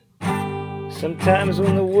Sometimes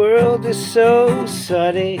when the world is so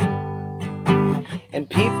suddy and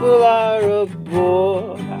people are a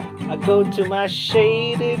bore, I go to my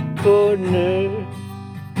shaded corner,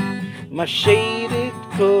 my shaded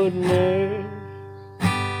corner.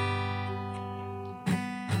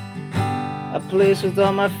 A place with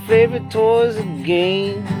all my favorite toys and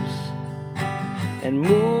games and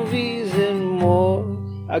movies and more.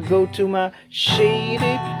 I go to my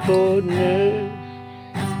shaded corner,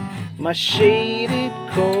 my shaded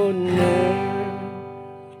corner.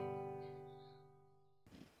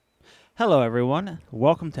 Hello, everyone.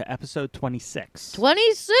 Welcome to episode 26.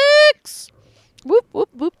 26! Whoop, whoop,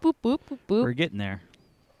 whoop, whoop, whoop, whoop, We're whoop. getting there.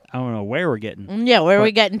 I don't know where we're getting, Yeah, where are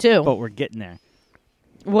we getting to? but we're getting there.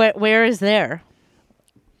 Where is there?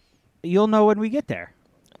 You'll know when we get there.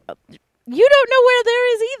 You don't know where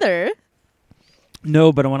there is either.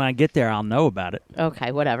 No, but when I get there, I'll know about it.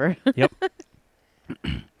 Okay, whatever. Yep.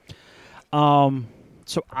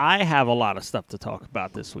 So I have a lot of stuff to talk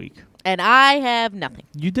about this week. And I have nothing.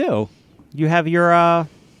 You do. You have your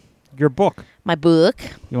book. My book.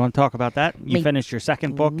 You want to talk about that? You My finished your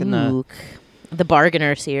second book in the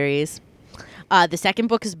Bargainer series. The second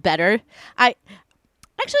book is better. I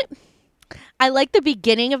like the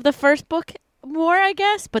beginning of the first book more, I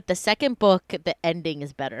guess, but the second book, the ending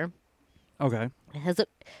is better. Okay. It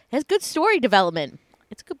has good story development.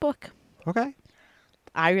 It's a good book. Okay.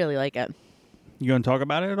 I really like it. You going to talk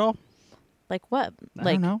about it at all? Like what? I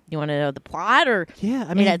Like don't know. You want to know the plot, or Yeah,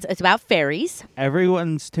 I mean, it's about fairies.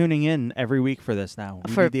 everyone's tuning in every week for this now.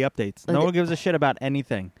 We For- need the updates. No one gives a shit about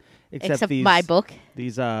anything except these. my book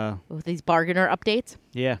These with these Bargainer updates.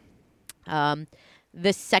 yeah.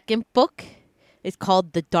 The second book is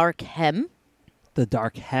called The Dark Hem. The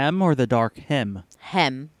dark hem or the dark hymn?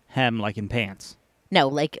 Hem. Hem like in pants. No,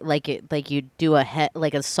 like you do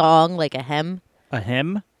like a song, like a hem. A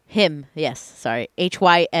hymn? Hymn. Yes. Sorry.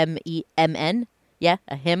 HYMEMN. Yeah,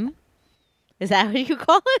 a hymn. Is that what you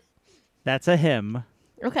call it? That's a hymn.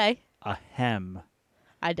 Okay. A hem.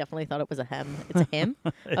 I definitely thought it was a hem. It's a hymn.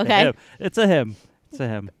 A Okay. hymn. It's a hymn. It's a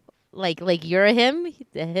hymn. Like you're a hymn.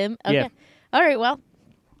 A hymn. Okay. Yeah. All right. Well,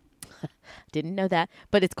 didn't know that,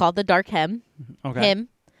 but it's called The Dark Hem. Okay. Him.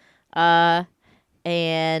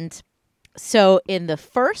 And so in the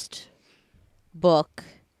first book,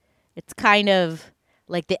 it's kind of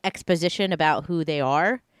like the exposition about who they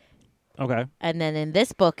are. Okay. And then in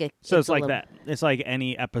this book, So it's a like little- that. It's like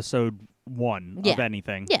any episode 1 of Yeah.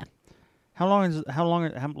 anything. Yeah. How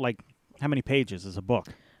many pages is a book?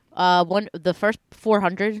 The first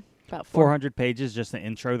 400, about 400 pages just to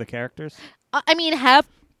intro the characters? I mean, half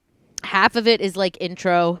of it is like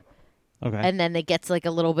intro, Okay. and then it gets like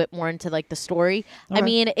a little bit more into like the story. I Okay.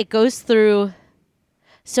 mean, it goes through.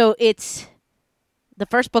 So it's the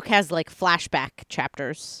first book has like flashback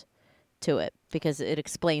chapters to it because it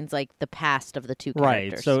explains like the past of the two right.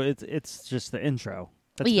 characters. So it's just the intro.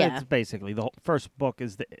 That's, Yeah. that's basically the whole first book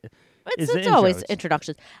is the It's the always intros.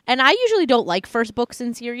 introductions. And I usually don't like first books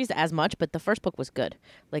in series as much, but the first book was good.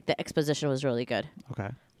 Like the exposition was really good. Okay.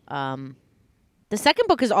 The second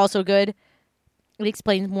book is also good. It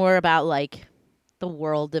explains more about like the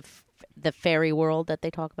world of the fairy world that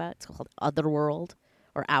they talk about. It's called Otherworld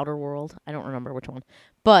or Outer World. I don't remember which one.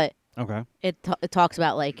 But Okay. it talks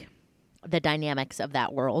about like the dynamics of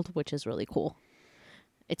that world, which is really cool.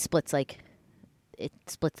 It splits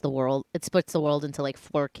the world. It splits the world into like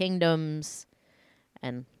 4 kingdoms,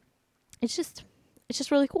 and it's just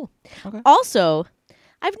really cool. Okay. Also,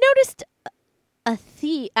 I've noticed a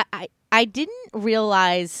theme. I didn't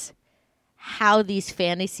realize how these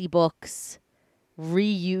fantasy books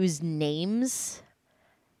reuse names.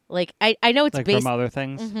 Like I know it's Like based. from other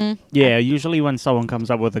things? Mm-hmm. Yeah, usually when someone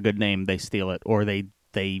comes up with a good name, they steal it or they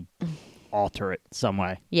alter it some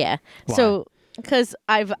way. Yeah. Why? So, because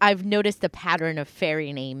I've noticed a pattern of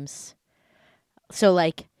fairy names. So,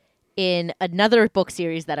 like in another book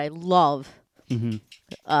series that I love,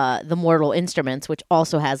 The Mortal Instruments, which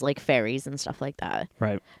also has like fairies and stuff like that.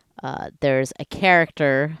 Right. There's a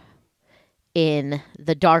character in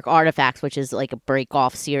the Dark Artifacts, which is like a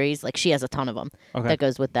break-off series. Like she has a ton of them Okay. that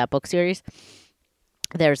goes with that book series.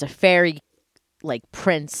 There's a fairy like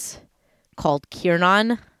prince called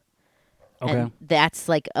Kiernan. Okay. And that's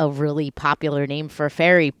like a really popular name for a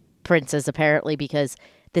fairy princess, apparently, because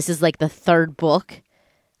this is like the third book,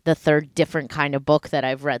 the third different kind of book that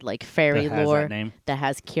I've read, like fairy That has lore that name? that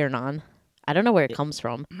has Kiernan. I don't know where it comes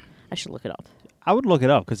from. I should look it up. I would look it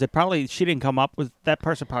up because she didn't come up with that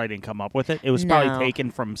person. Probably didn't come up with it. It was No. probably taken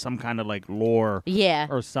from some kind of like lore Yeah.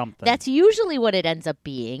 or something. That's usually what it ends up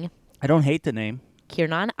being. I don't hate the name.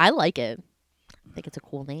 Kiernan. I like it. I think it's a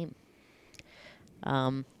cool name.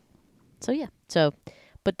 So yeah.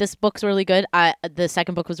 But this book's really good. The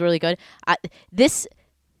second book was really good. This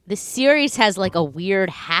series has like a weird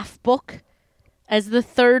half book as the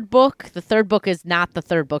third book. The third book is not the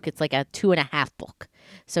third book. It's like a 2.5 book.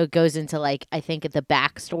 So it goes into like, I think, the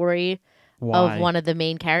backstory Why? of one of the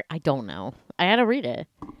main characters. I don't know. I had to read it.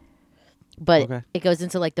 But Okay. it goes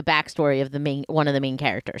into like the backstory of one of the main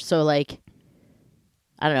characters. So like,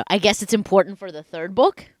 I don't know. I guess it's important for the third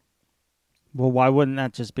book. Well, why wouldn't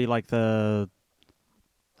that just be like the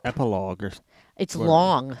epilogue or? It's Word.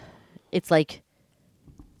 long. It's like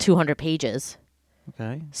 200 pages.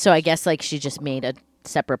 Okay. So I guess like she just made a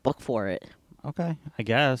separate book for it, Okay. I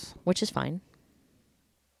guess. which is fine.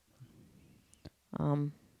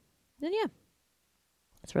 Then yeah.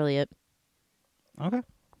 That's really it. Okay.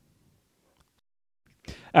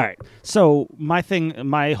 All right. So my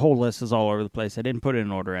whole list is all over the place. I didn't put it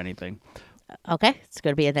in order or anything. Okay. It's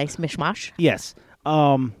going to be a nice mishmash. Yes.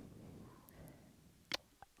 And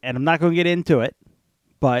I'm not going to get into it,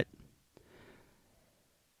 but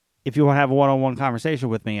if you want to have a one-on-one conversation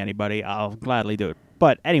with me, anybody, I'll gladly do it.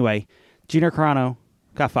 But anyway, Gina Carano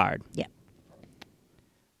got fired. Yeah.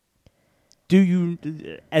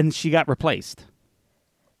 And she got replaced.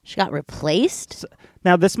 She got replaced?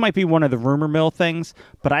 Now, this might be one of the rumor mill things,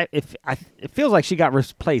 but it feels like she got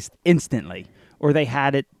replaced instantly, or they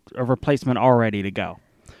had a replacement all ready to go.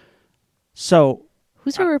 So,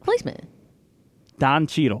 Who's her replacement? Don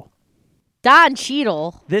Cheadle. Don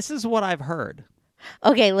Cheadle. This is what I've heard.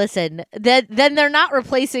 Okay, listen. Then they're not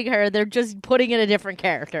replacing her. They're just putting in a different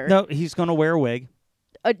character. No, he's going to wear a wig.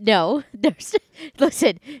 No.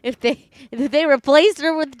 Listen, if they replaced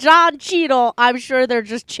her with Don Cheadle, I'm sure they're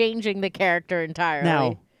just changing the character entirely.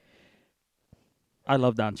 Now, I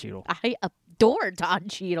love Don Cheadle. I adore Don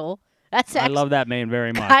Cheadle. That's I love that man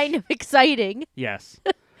very much. kind of exciting. Yes.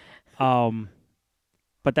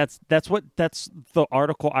 But that's the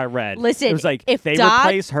article I read. Listen, it was like if they Don-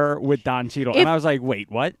 replace her with Don Cheadle, and I was like,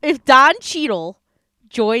 wait, what? If Don Cheadle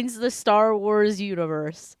joins the Star Wars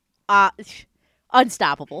universe,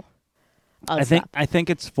 unstoppable. I think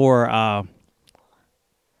it's for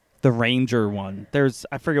the Ranger one.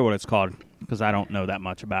 I forget what it's called because I don't know that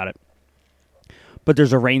much about it. But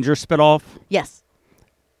there's a Ranger spinoff, Yes.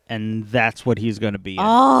 and that's what he's going to be in.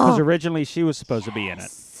 Oh. Because originally she was supposed to be in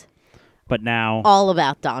it, but now All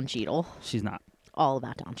about Don Cheadle. she's not. All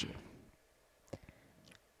about Don Cheadle.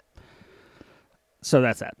 So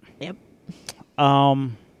that's that. Yep.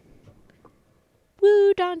 Um.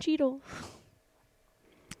 Woo, Don Cheadle.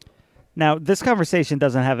 Now this conversation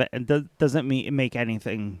doesn't make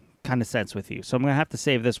anything kind of sense with you, so I'm going to have to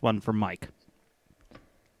save this one for Mike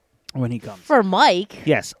when he comes. For Mike.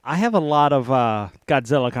 Yes, I have a lot of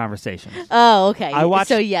Godzilla conversations. Oh, okay. I watched-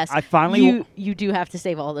 So yes, I finally- you do have to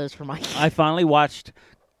save all those for Mike. I finally watched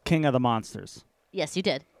King of the Monsters. Yes, you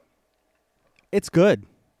did. It's good.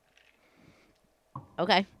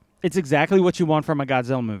 Okay. It's exactly what you want from a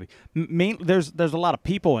Godzilla movie. There's a lot of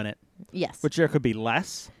people in it, Yes. which there could be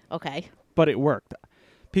less, Okay. but it worked.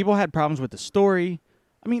 People had problems with the story.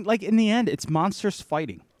 I mean, like in the end, it's monsters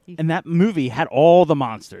fighting, and that movie had all the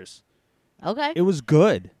monsters. Okay. It was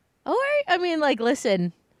good. All right. I mean, like,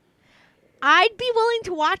 listen, I'd be willing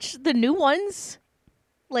to watch the new ones,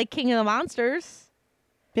 like King of the Monsters.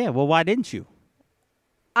 Yeah. Well, why didn't you?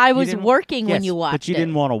 I was working when Yes, you watched but you it.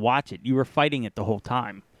 didn't want to watch it. You were fighting it the whole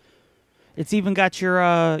time. It's even got your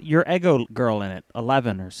Eggo girl in it,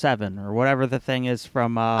 11 or 7 or whatever the thing is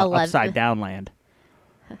from 11. Upside Down Land.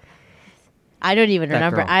 I don't even That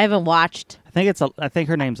remember. girl. I haven't watched I think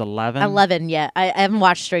her name's 11. 11 yet. I haven't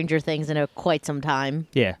watched Stranger Things in quite some time.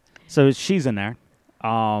 Yeah. So she's in there.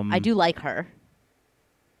 I do like her.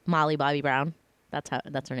 Molly Bobby Brown. That's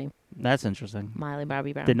her name. That's interesting. Molly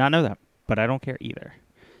Bobby Brown. Did not know that, but I don't care either.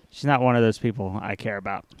 She's not one of those people I care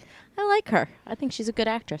about. I like her. I think she's a good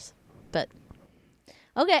actress. But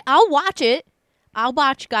okay, I'll watch it. I'll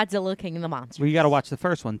watch Godzilla King of the Monsters. Well, you got to watch the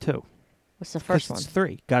first one too. What's the 'Cause first one? It's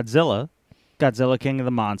 3. Godzilla King of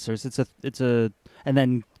the Monsters. And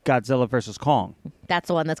then Godzilla versus Kong. That's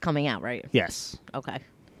the one that's coming out, right? Yes, Okay.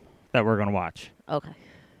 that we're gonna watch. Okay.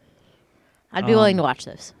 I'd be willing to watch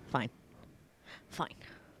this. Fine.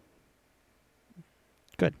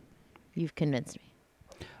 Good. You've convinced me.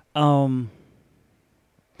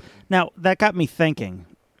 Now that got me thinking.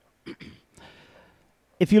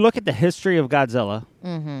 If you look at the history of Godzilla,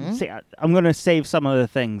 see, I'm going to save some of the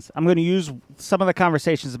things. I'm going to use some of the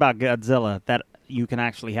conversations about Godzilla that you can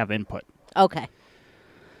actually have input. Okay.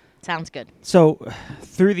 Sounds good. So,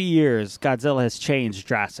 through the years, Godzilla has changed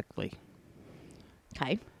drastically,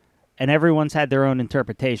 Okay. and everyone's had their own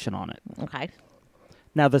interpretation on it. Okay.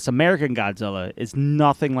 Now, this American Godzilla is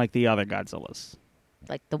nothing like the other Godzillas.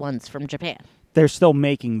 Like the ones from Japan. They're still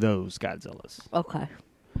making those Godzillas, Okay.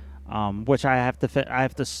 which I have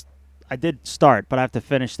to. I did start, but I have to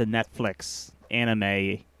finish the Netflix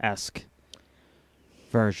anime-esque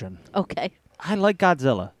version. Okay. I like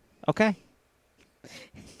Godzilla. Okay,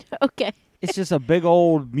 Okay. it's just a big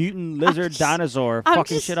old mutant lizard just- dinosaur I'm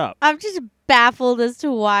fucking just- shit up. I'm just baffled as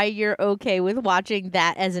to why you're okay with watching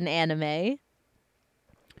that as an anime.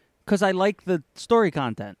 Because I like the story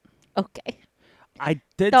content. Okay. I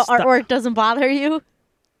did. The artwork doesn't bother you?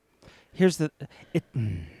 Here's the it.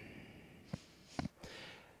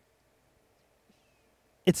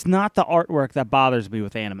 It's not the artwork that bothers me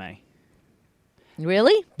with anime.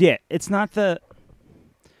 Really? Yeah, it's not the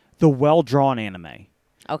well drawn anime.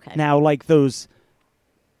 Okay. Now, like the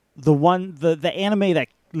anime that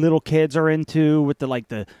little kids are into with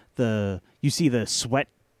the you see the sweat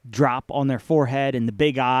drop on their forehead and the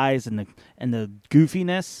big eyes and the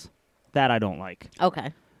goofiness that I don't like.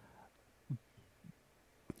 Okay.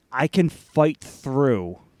 I can fight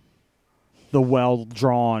through the well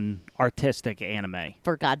drawn artistic anime.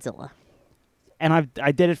 For Godzilla. And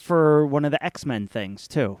I did it for one of the X-Men things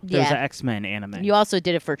too. There's Yeah. an X-Men anime. You also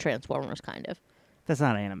did it for Transformers, kind of. That's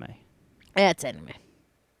not anime. That's anime.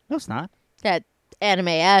 No, it's not. That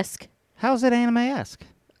anime-esque. How's it anime-esque?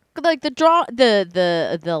 Like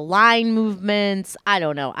the line movements. I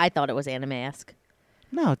don't know. I thought it was anime-esque.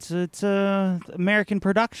 No, it's a American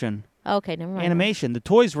production. Okay, never mind. Animation. The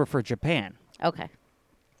toys were for Japan. Okay.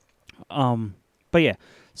 But yeah.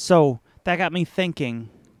 So that got me thinking,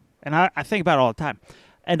 and I think about it all the time.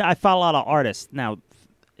 And I follow a lot of artists. Now,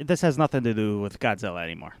 this has nothing to do with Godzilla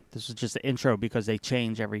anymore. This is just an intro because they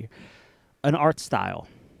change an art style.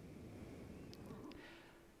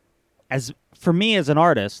 As for me as an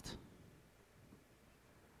artist,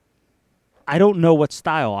 I don't know what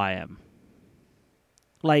style I am.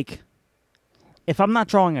 Like, if I'm not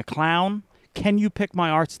drawing a clown, can you pick my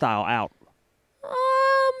art style out?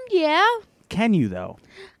 Yeah. Can you, though?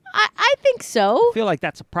 I think so. I feel like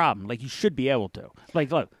that's a problem. Like, you should be able to.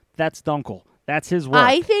 Like, look, that's Dunkel. That's his work.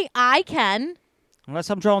 I think I can. Unless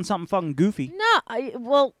I'm drawing something fucking goofy.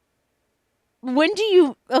 Well, when do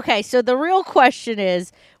you... Okay, so the real question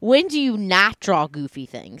is, when do you not draw goofy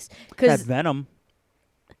things? That Because, Venom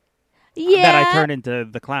yeah. that I turned into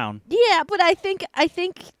the clown. Yeah, but I think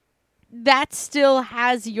that still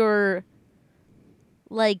has your,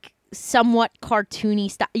 like, somewhat cartoony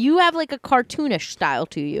style. You have, like, a cartoonish style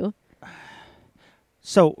to you.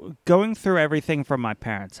 So, going through everything from my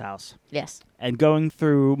parents' house Yes. and going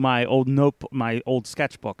through my old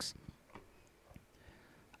sketchbooks,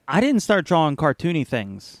 I didn't start drawing cartoony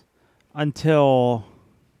things until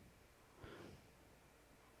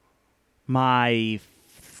my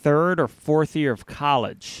third or fourth year of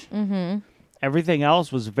college. Mm-hmm. Everything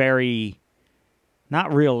else was very,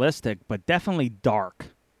 not realistic, but definitely dark.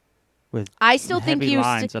 With I still think heavy you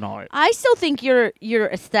lines and all it. I still think your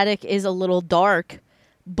aesthetic is a little dark,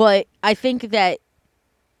 but I think that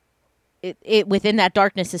it within that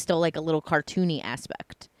darkness is still like a little cartoony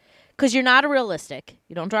aspect. Because you're not a realistic.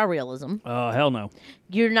 You don't draw realism. Oh, hell no.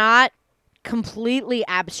 You're not completely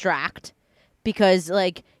abstract because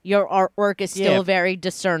like your artwork is still Yeah, very But,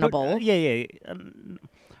 discernible. yeah.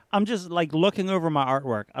 I'm just like looking over my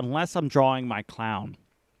artwork. Unless I'm drawing my clown,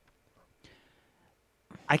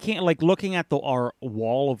 I can't like looking at our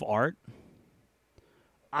wall of art.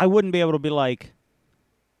 I wouldn't be able to be like,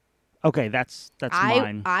 okay, that's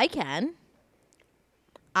mine. I can.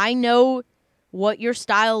 I know what your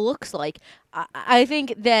style looks like. I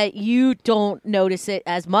think that you don't notice it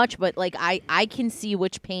as much, but like I can see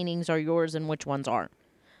which paintings are yours and which ones aren't.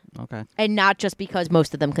 Okay. And not just because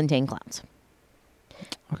most of them contain clowns.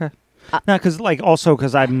 Okay. No,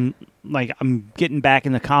 because I'm getting back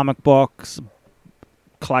into comic books,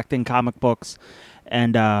 collecting comic books,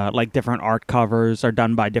 and like different art covers are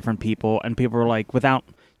done by different people, and people are like, without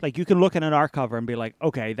like you can look at an art cover and be like,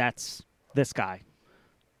 okay, that's this guy.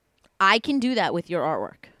 I can do that with your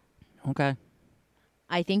artwork. Okay.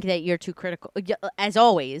 I think that you're too critical. As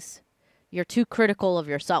always, you're too critical of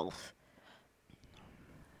yourself.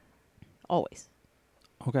 Always.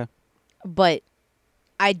 Okay. But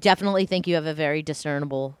I definitely think you have a very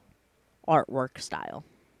discernible artwork style.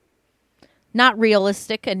 Not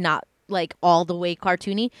realistic and not like all the way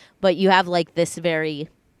cartoony, but you have like this very,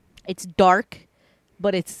 it's dark,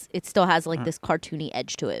 but it still has like this cartoony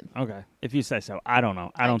edge to it. Okay. If you say so. I don't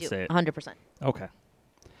know. I don't say it. 100%. Okay.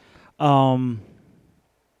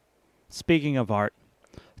 Speaking of art,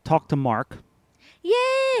 talk to Mark. Yay!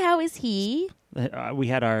 How is he? We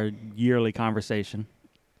had our yearly conversation.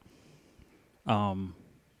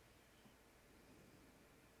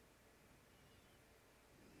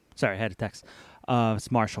 Sorry, I had a text.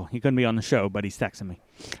 It's Marshall. He couldn't be on the show, but he's texting me.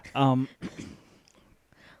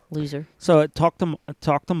 Loser. So talk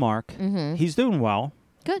to Mark. Mm-hmm. He's doing well.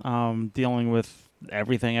 Good. Dealing with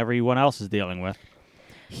everything everyone else is dealing with.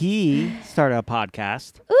 He started a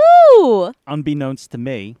podcast, Ooh. unbeknownst to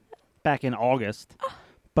me, back in August,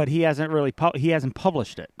 but he hasn't really he hasn't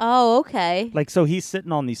published it. Oh, okay. Like, so he's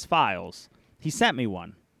sitting on these files. He sent me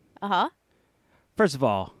one. Uh-huh. First of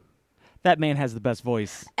all, that man has the best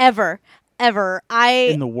voice Ever.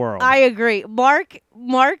 in the world. I agree. Mark,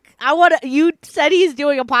 you said he's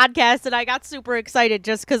doing a podcast and I got super excited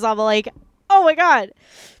just because I'm like, oh my God.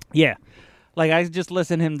 Yeah. Like, I just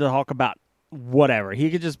listen to him to talk about whatever.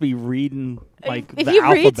 He could just be reading, like, if the he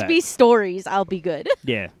alphabet. reads me stories, I'll be good.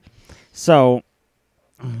 Yeah. So,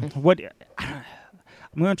 what... I'm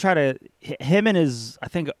going to try to... Him and his... I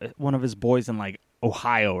think one of his boys in, like,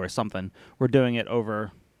 Ohio or something. We're doing it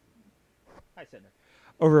over...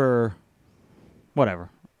 Over... Whatever.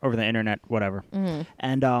 Over the internet, whatever. Mm-hmm.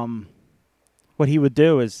 And what he would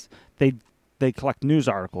do is they collect news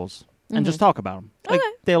articles and just talk about them. Like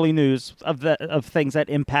daily news of things that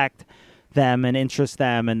impact them and interest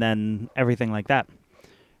them, and then everything like that.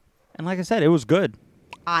 And like I said, it was good.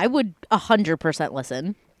 I would 100%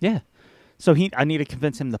 listen. Yeah. So I need to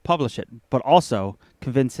convince him to publish it, but also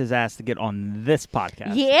convince his ass to get on this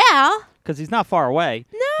podcast. Yeah. Because he's not far away.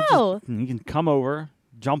 No. He can come over,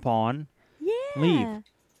 jump on, Yeah. leave,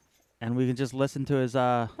 and we can just listen to his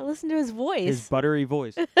I listen to his voice. his buttery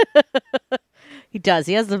voice. He does.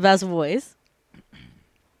 He has the best voice.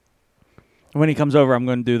 When he comes over, I'm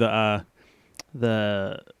going to do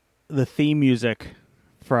the theme music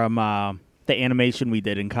from the animation we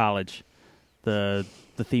did in college. The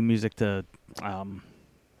theme music to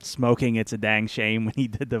Smoking It's a Dang Shame, when he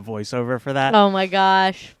did the voiceover for that. Oh my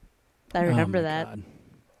gosh. I Oh remember my that. God.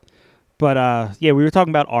 But yeah, we were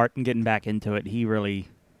talking about art and getting back into it. He really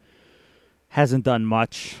hasn't done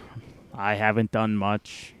much. I haven't done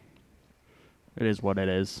much. It is what it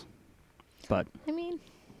is. But I mean,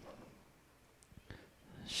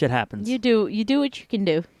 shit happens. you do what you can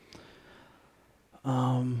do.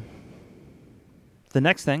 The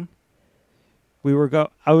next thing,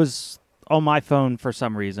 I was on my phone for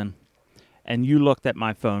some reason, and you looked at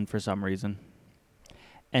my phone for some reason,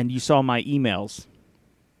 and you saw my emails,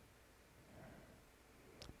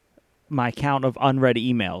 my count of unread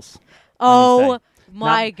emails. Oh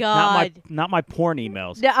my Not- God. not my porn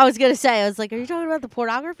emails. No, I was gonna say. I was like, "Are you talking about the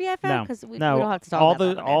pornography I found?" No, Because we no. don't have to talk all about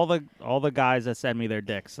the that on air. all the guys that send me their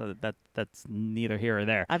dicks. So that's neither here or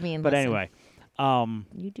there. I mean, But listen, anyway,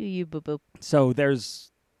 you do you, boo boo. so there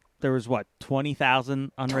was what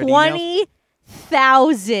 20,000 unread emails.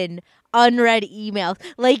 20,000 unread emails.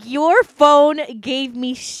 Like, your phone gave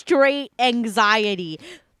me straight anxiety.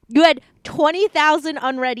 You had 20,000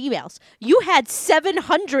 unread emails. You had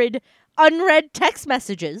 700 unread text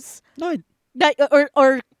messages. No,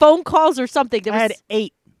 Or phone calls or something. I had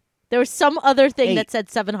 8. There was some other thing 8. that said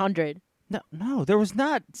 700. No, there was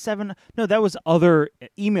not 7. No, that was other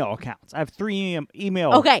email accounts. I have 3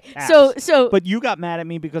 email. Okay, apps. so But you got mad at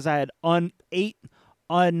me because I had 8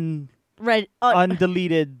 read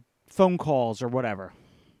undeleted phone calls or whatever.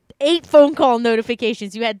 8 phone call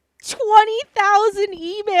notifications. You had 20,000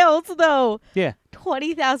 emails though. Yeah,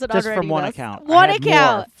 20,000 just unread from one emails. account. One I had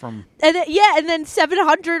account. more from And then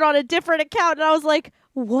 700 on a different account, and I was like,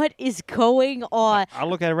 "What is going on?" I'll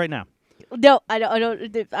look at it right now. No, I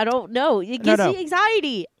don't know. It gives No. me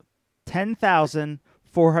anxiety.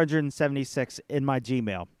 10,476 in my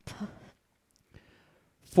Gmail.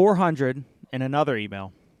 400 in another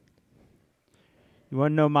email. You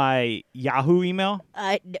want to know my Yahoo email?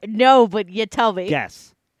 No, but you tell me.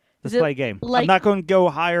 Guess. Let's Is it play a game. like- I'm not going to go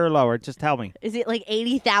higher or lower. Just tell me. Is it like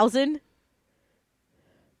 80,000?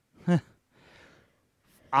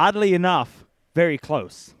 Oddly enough, very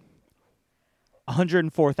close.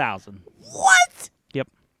 104,000. What? Yep.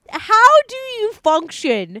 How do you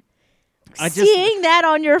function seeing that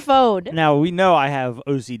on your phone? Now, we know I have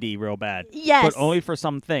OCD real bad. Yes. But only for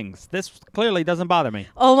some things. This clearly doesn't bother me.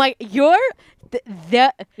 Oh my,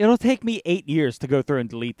 It'll take me 8 years to go through and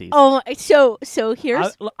delete these. oh my, so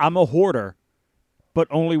here's I'm a hoarder, but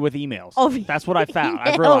only with emails. Oh, That's what I found.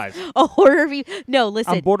 I've emails. realized. A horror view. No,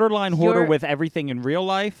 listen. I'm borderline hoarder you're- with everything in real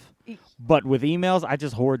life, but with emails, I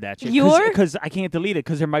just hoard that shit. You're- Because I can't delete it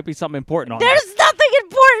because there might be something important on there. There's nothing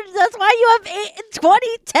important. That's why you have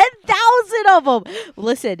 10,000 of them.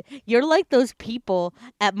 Listen, you're like those people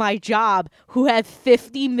at my job who have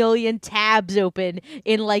 50 million tabs open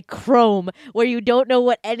in like Chrome where you don't know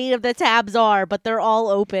what any of the tabs are, but they're all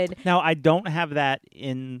open. Now, I don't have that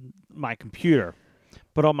in my computer,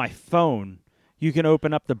 but on my phone, you can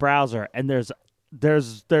open up the browser and there's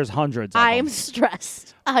hundreds of I'm them.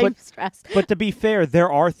 stressed. I'm stressed. But to be fair,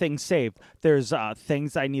 there are things saved. There's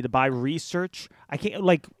things I need to buy, research. I can't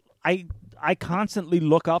I constantly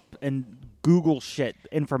look up and Google shit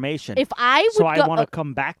information. If I would so I go, want to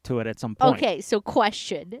come back to it at some point. okay, so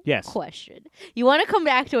question. Yes. Question. You want to come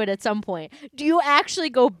back to it at some point. Do you actually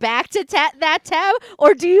go back to that tab,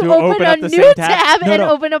 or do you open up a the new same tab? and No.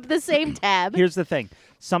 open up the same tab? Here's the thing.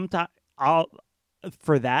 Sometimes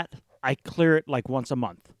for that, I clear it like once a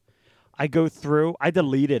month. I go through, I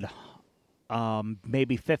deleted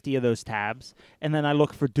maybe 50 of those tabs, and then I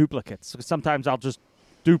look for duplicates. Sometimes I'll just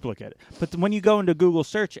duplicate it. But when you go into Google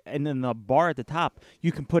search and in the bar at the top,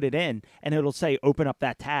 you can put it in, and it'll say open up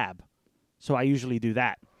that tab. So I usually do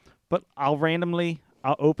that. But I'll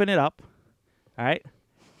open it up, all right?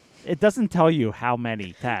 It doesn't tell you how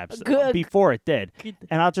many tabs. Good. Before it did.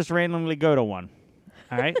 And I'll just randomly go to one,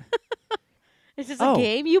 all right? Is this a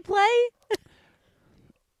game you play?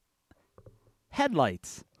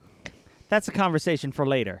 Headlights. That's a conversation for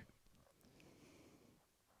later.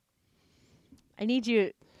 I need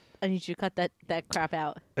you to cut that crap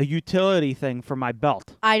out. A utility thing for my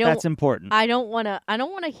belt. That's important. I don't want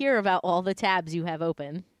to hear about all the tabs you have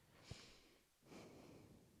open.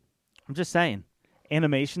 I'm just saying.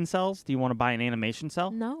 Animation cells? Do you want to buy an animation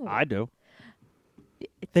cell? No. I do.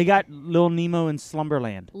 They got Lil Nemo in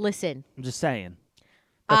Slumberland. Listen. I'm just saying.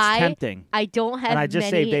 That's tempting. I don't have and I just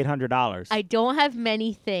saved $800. I don't have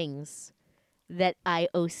many things that I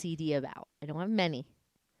OCD about. I don't have many.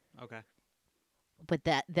 Okay. But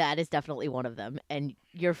that is definitely one of them. And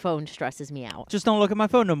your phone stresses me out. Just don't look at my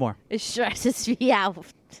phone no more. It stresses me out.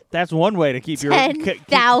 That's one way to keep your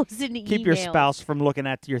 10,000 keep your spouse from looking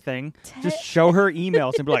at your thing. Just show her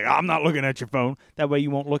emails and be like, I'm not looking at your phone. That way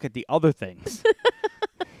you won't look at the other things.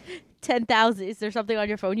 10,000. Is there something on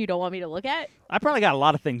your phone you don't want me to look at? I probably got a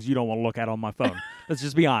lot of things you don't want to look at on my phone. Let's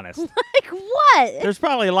just be honest. Like what? There's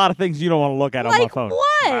probably a lot of things you don't want to look at on my Like phone.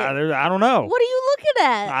 what? I don't know. What are you looking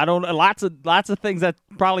at? I don't. Lots of things that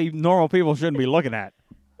probably normal people shouldn't be looking at.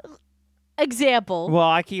 Example. Well,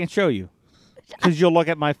 I can't show you because you'll look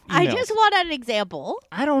at my emails. I just want an example.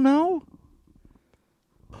 I don't know.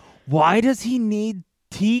 Why does he need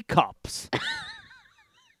teacups?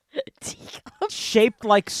 Teacups? Shaped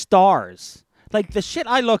like stars. Like, the shit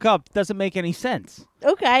I look up doesn't make any sense.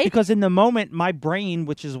 Okay. Because in the moment, my brain,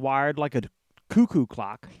 which is wired like a cuckoo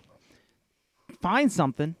clock, finds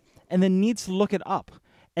something and then needs to look it up.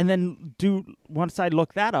 And then once I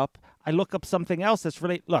look that up, I look up something else that's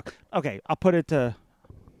really... Look, okay, I'll put it in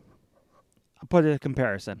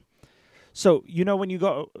comparison. So, when you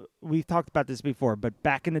go... We've talked about this before, but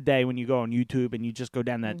back in the day when you go on YouTube and you just go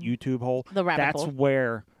down that YouTube hole, The rabbit that's hole.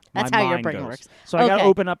 where That's my how your mind brain goes. works. So I got to Okay.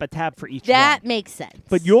 open up a tab for each That one. makes sense.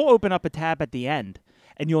 But you'll open up a tab at the end,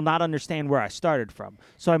 and you'll not understand where I started from.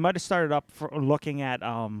 So I might have started up for looking at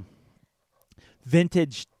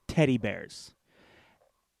vintage teddy bears.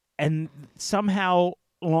 And somehow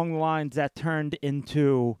along the lines that turned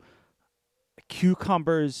into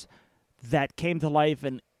cucumbers that came to life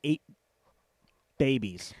and ate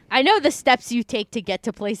babies. I know the steps you take to get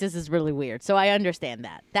to places is really weird, so I understand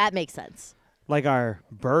that. That makes sense. Like our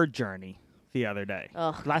bird journey the other day.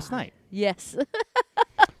 Oh, last night. Yes.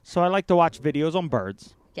 So I like to watch videos on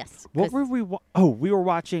birds. Yes. What were we we were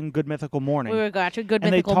watching Good Mythical Morning. We were watching Good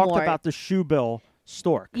and Mythical they talked Morning. about the shoebill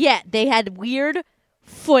stork. Yeah, they had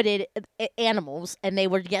weird-footed animals, and they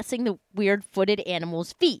were guessing the weird-footed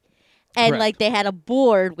animals' feet. And, Correct. they had a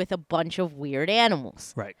board with a bunch of weird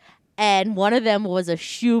animals. Right. And one of them was a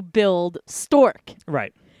shoe-billed stork.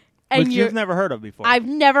 Right. And Which you've never heard of before. I've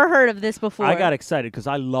never heard of this before. I got excited because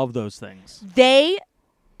I love those things.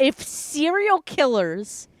 If serial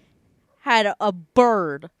killers had a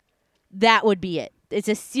bird, that would be it. It's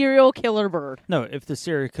a serial killer bird. No, if the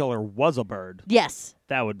serial killer was a bird, Yes.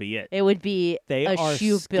 that would be it. It would be They a are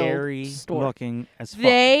shoe-billed scary stork. looking as fuck.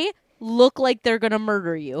 They look like they're going to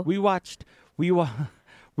murder you. We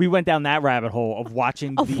went down that rabbit hole of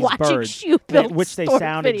watching Of these watching birds, shoe-billed which they stork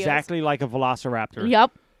sound videos. exactly like a velociraptor.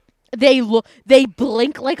 Yep. They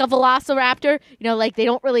blink like a velociraptor. Like they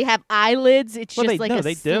don't really have eyelids. It's Well, just like a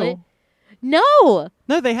they slit. do. No.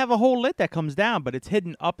 No, they have a whole lid that comes down, but it's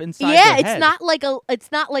hidden up inside Yeah, their it's head. not like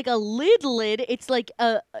a lid. It's like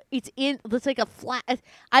it's like a flat.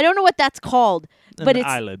 I don't know what that's called, but an it's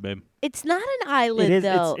eyelid, babe. it's not an eyelid It is.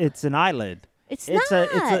 though. It's an eyelid. It's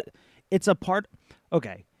not. It's a part.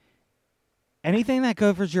 Okay. Anything that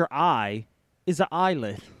covers your eye is an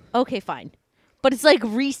eyelid. Okay, fine, but it's like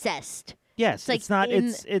recessed. Yes, like it's not.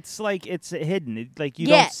 in- It's like it's hidden. Like you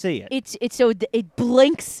Yeah, don't see it. It's so it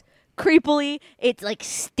blinks creepily. It like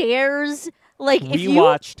stares Like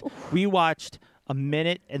if we watched a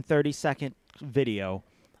minute and 30-second video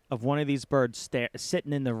of one of these birds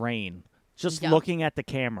sitting in the rain, just Yep. looking at the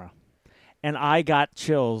camera, and I got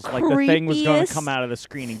chills like the thing was going to come out of the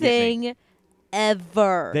screen and get me. Thing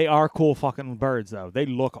ever. They are cool fucking birds, though. They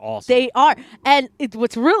look awesome. They are. And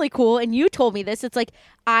what's really cool, and you told me this, it's like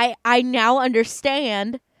I now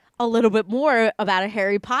understand a little bit more about a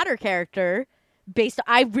Harry Potter character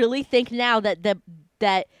I really think now that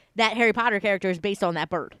that Harry Potter character is based on that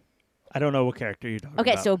bird. I don't know what character you're talking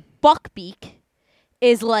Okay, about. so Buckbeak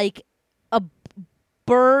is like a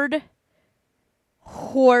bird,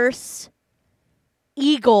 horse,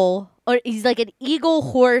 eagle, or he's like an eagle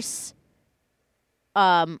horse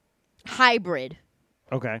hybrid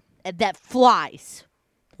Okay. that flies.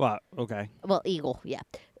 Well, okay. Well, eagle, yeah.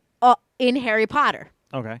 In Harry Potter.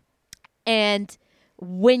 Okay. And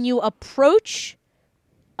when you approach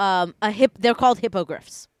they're called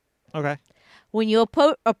hippogriffs. Okay. When you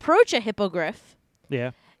approach a hippogriff,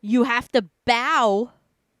 Yeah. you have to bow,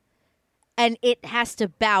 and it has to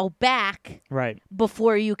bow back Right.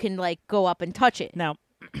 before you can like go up and touch it. Now,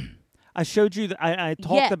 I showed you. I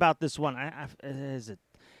talked Yeah. about this one. Is it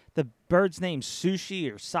the bird's name?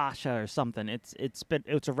 Sushi or Sasha or something? It's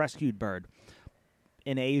a rescued bird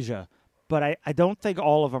in Asia, but I don't think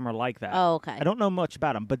all of them are like that. Oh, okay. I don't know much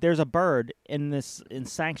about them, but there's a bird in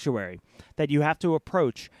Sanctuary that you have to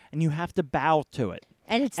approach and you have to bow to it,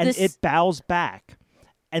 And it's and this. it bows back,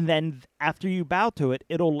 and then after you bow to it,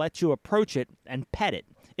 it'll let you approach it and pet it.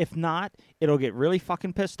 If not, it'll get really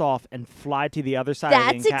fucking pissed off and fly to the other side of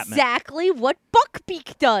the That's encampment. exactly what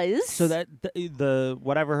Buckbeak does. So that the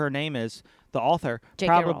whatever her name is, the author J.K.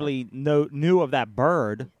 probably knew of that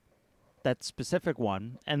bird, that specific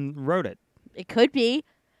one, and wrote it. It could be.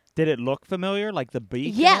 Did it look familiar, like the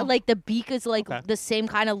beak? Yeah, and all? like the beak is like Okay. the same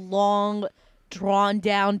kind of long, drawn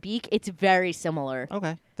down beak. It's very similar.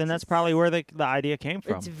 Okay, then that's probably where the idea came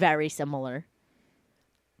from. It's very similar.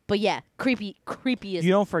 But yeah, creepy as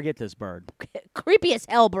You don't forget this bird. creepy as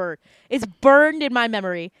hell bird. It's burned in my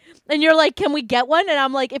memory. And you're like, can we get one? And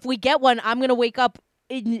I'm like, if we get one, I'm gonna wake up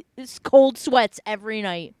in cold sweats every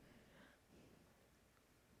night.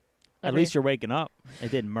 At least you're waking up. It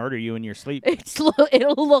didn't murder you in your sleep.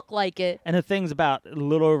 It'll look like it. And the thing's about a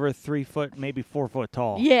little over 3 foot, maybe 4 foot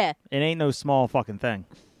tall. Yeah, It ain't no small fucking thing.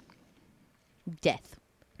 death.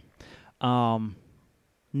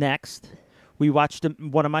 Next, we watched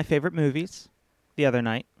one of my favorite movies the other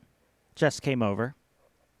night. Jess came over.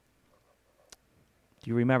 Do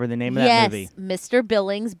you remember the name of that Yes, movie? Mr.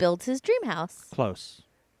 Billings builds his dream house. Close.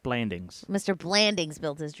 Blandings. Mr. Blandings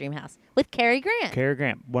built his dream house with Cary Grant. Cary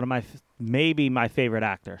Grant, one of my maybe my favorite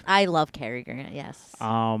actor. I love Cary Grant. Yes.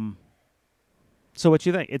 So what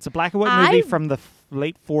you think? It's a black and white movie I- from the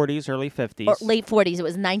late 40s, early 50s. Or late 40s. It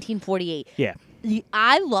was 1948. Yeah.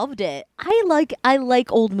 I loved it. I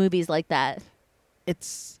like old movies like that.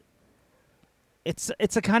 It's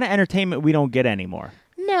a kind of entertainment we don't get anymore.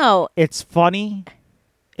 No, It's funny.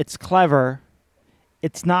 It's clever.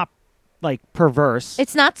 It's not like perverse.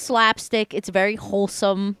 it's not slapstick. It's very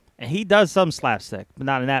wholesome. And he does some slapstick, but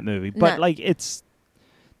not in that movie. But No. like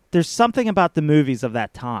there's something about the movies of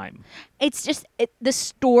that time. It's just the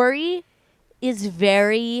story is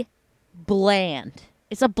very bland.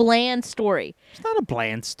 It's a bland story. It's not a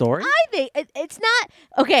bland story. I think it's not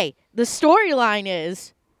okay. The storyline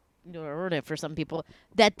is, you know, I ruined it for some people,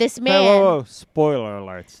 that this man. Whoa. Spoiler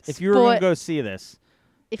alerts. If you were going to go see this,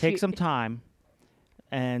 if take you- some time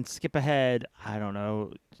and skip ahead. I don't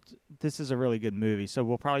know. This is a really good movie, so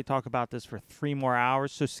we'll probably talk about this for 3 more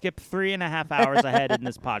hours. So skip 3.5 hours ahead in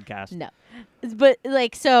this podcast. No, but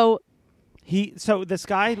like so. So this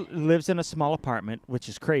guy lives in a small apartment, which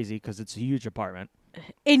is crazy because it's a huge apartment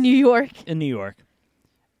In New York, in New York,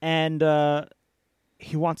 and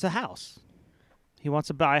he wants a house. He wants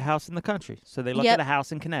to buy a house in the country, so they look Yep. at a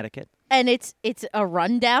house in Connecticut. and it's a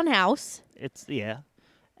rundown house. It's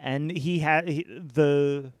and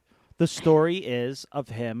the story is of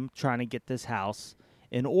him trying to get this house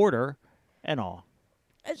in order and all.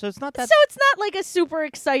 So it's not that. So it's not like a super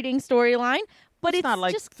exciting storyline, but It's it's not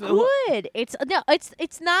like just the- good.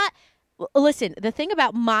 It's not. Listen, the thing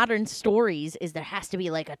about modern stories is there has to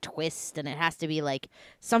be like a twist, and it has to be like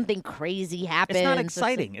something crazy happens. It's not or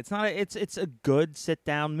exciting. It's not. It's a good sit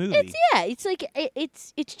down movie. It's like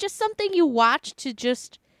it's just something you watch to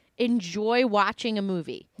just enjoy watching a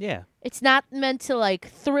movie. Yeah. It's not meant to like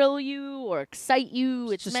thrill you or excite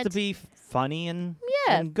you. It's just meant to be funny and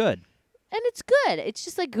Yeah. and good. and it's good. It's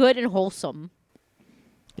just like good and wholesome.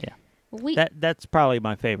 Yeah. That's That's probably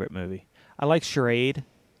my favorite movie. I like Charade.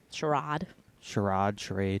 Charade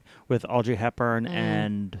with Audrey Hepburn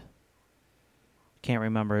and Can't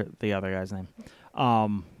remember the other guy's name.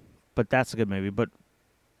 But that's a good movie. But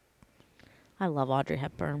I love Audrey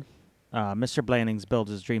Hepburn. Mr. Blandings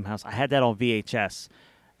Builds His Dream House. I had that on VHS,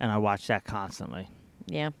 and I watched that constantly.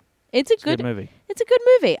 Yeah. It's a good movie. It's a good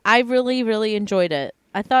movie. I really, really enjoyed it.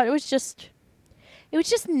 I thought it was just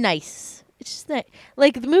nice. It's just that,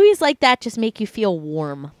 like, the movies like that just make you feel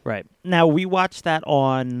warm. Right. Now, we watched that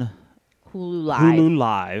on Hulu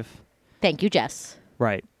Live. Thank you, Jess.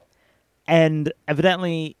 Right. And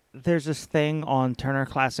evidently, there's this thing on Turner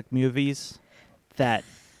Classic Movies that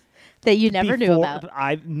you never knew about.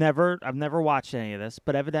 I've never watched any of this,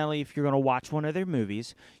 but evidently, if you're going to watch one of their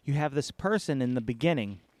movies, you have this person in the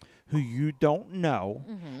beginning who you don't know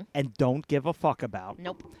and don't give a fuck about.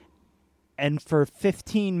 Nope. And for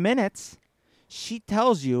 15 minutes, she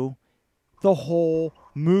tells you the whole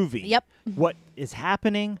movie. Yep. What is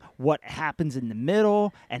happening, what happens in the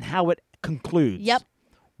middle, and how it concludes. Yep.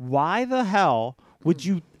 Why the hell would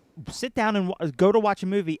you sit down and go to watch a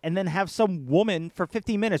movie and then have some woman for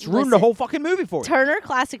 15 minutes ruin the whole fucking movie for you? Turner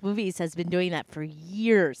Classic Movies has been doing that for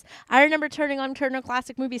years. I remember turning on Turner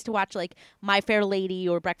Classic Movies to watch, like, My Fair Lady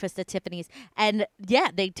or Breakfast at Tiffany's. And, yeah,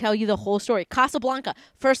 they tell you the whole story. Casablanca.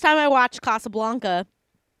 First time I watched Casablanca,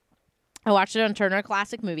 I watched it on Turner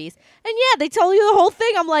Classic Movies. And, yeah, they tell you the whole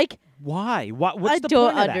thing. I'm like, why? What's the point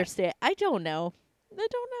of that? I don't understand. I don't know.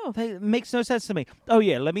 It makes no sense to me. Oh,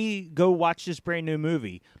 yeah, let me go watch this brand new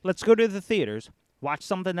movie. Let's go to the theaters, watch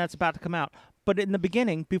something that's about to come out. But in the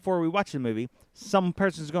beginning, before we watch the movie, some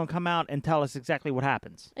person's going to come out and tell us exactly what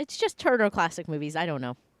happens. It's just Turner Classic Movies. I don't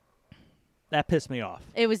know. That pissed me off.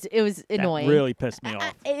 It was annoying. That really pissed me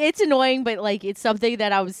off. It's annoying, but, like, it's something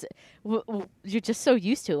that I was you're just so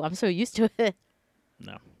used to. I'm so used to it.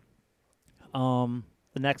 No.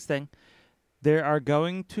 The next thing, they are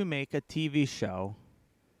going to make a TV show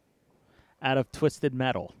out of Twisted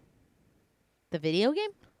Metal. The video game?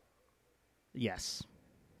 Yes.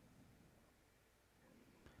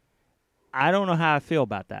 I don't know how I feel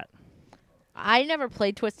about that. I never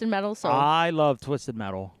played Twisted Metal, so I love Twisted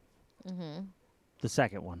Metal. Mm-hmm. The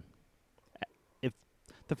second one. If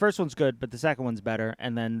the first one's good, but the second one's better,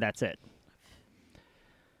 and then that's it.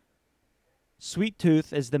 Sweet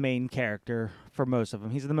Tooth is the main character for most of them.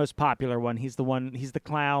 He's the most popular one. He's the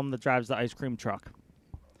clown that drives the ice cream truck.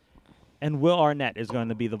 And Will Arnett is going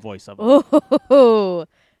to be the voice of him. Oh,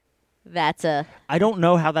 I don't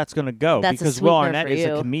know how that's going to go because Will Arnett is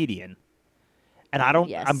a comedian. And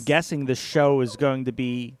I'm guessing the show is going to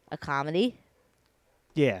be a comedy?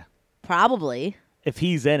 Yeah. Probably. If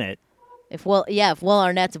he's in it. If Will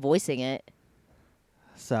Arnett's voicing it.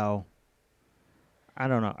 So, I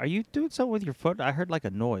don't know. Are you doing something with your foot? I heard like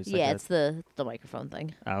a noise. Yeah, it's the microphone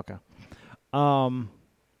thing. Oh, okay.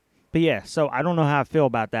 But yeah, so I don't know how I feel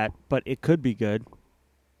about that, but it could be good.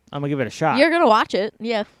 I'm gonna give it a shot. You're gonna watch it,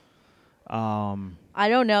 yeah. I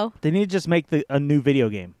don't know. They need to just make a new video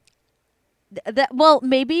game. Well,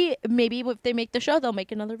 maybe if they make the show, they'll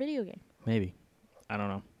make another video game. Maybe, I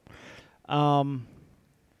don't know.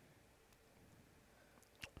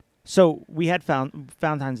 So we had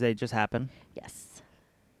Valentine's Day just happened. Yes.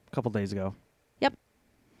 A couple days ago. Yep.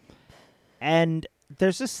 And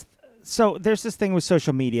there's this thing with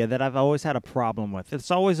social media that I've always had a problem with. It's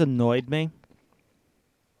always annoyed me.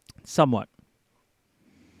 Somewhat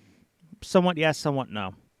yes, somewhat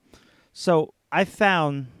no. So I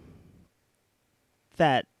found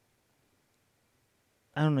that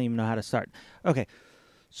I don't even know how to start. Okay.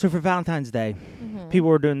 So for Valentine's Day, people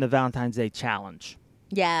were doing the Valentine's Day challenge.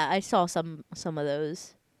 Yeah, I saw some of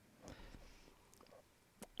those.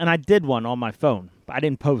 And I did one on my phone, but I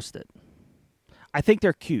didn't post it. I think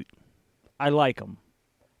they're cute. I like them.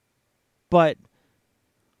 But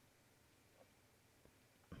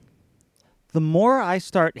the more I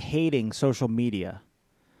start hating social media,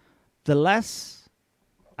 the less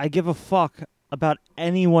I give a fuck about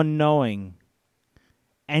anyone knowing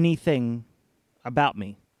anything about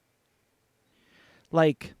me.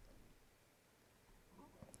 Like,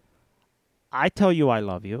 I tell you I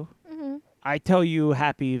love you. Mm-hmm. I tell you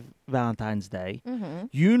Happy Valentine's Day. Mm-hmm.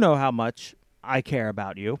 You know how much I care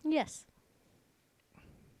about you. Yes.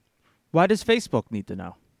 Why does Facebook need to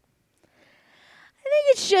know? I think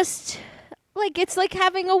it's just it's like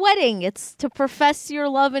having a wedding. It's to profess your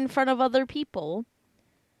love in front of other people.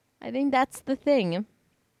 I think that's the thing.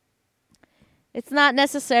 It's not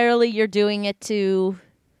necessarily you're doing it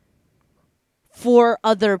for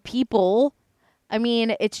other people. I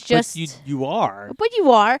mean, it's just... But you are. But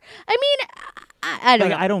you are. I mean, I don't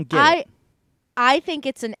know. I don't get it. I think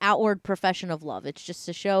it's an outward profession of love. It's just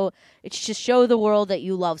to show the world that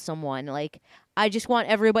you love someone. Like, I just want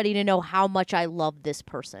everybody to know how much I love this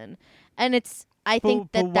person. And I think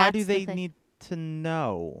but why that's do they the thing. need to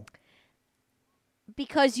know?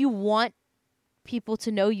 Because you want people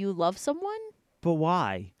to know you love someone? But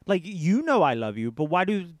why? Like, you know I love you, but why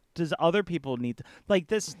does other people need to? Like,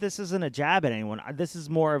 this isn't a jab at anyone. This is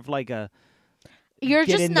more of like a You're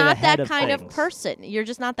get just into the not head that of kind of things. person. You're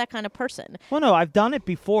just not that kind of person. Well, no, I've done it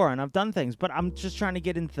before and I've done things, but I'm just trying to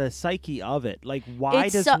get into the psyche of it. Like, why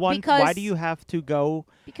It's so- why because- do you have to go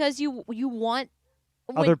Because you want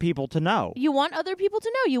other people to know? You want other people to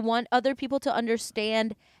know. You want other people to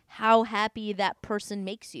understand how happy that person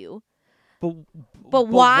makes you. But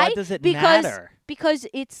why? Why does it because, matter? Because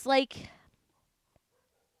it's like,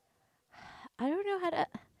 I don't know how to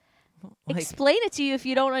Like- explain it to you if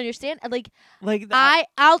you don't understand. Like, Like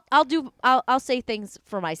I'll say things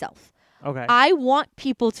for myself. okay. I want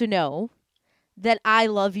people to know that I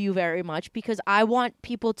love you very much because I want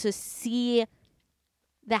people to see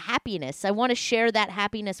the happiness. I want to share that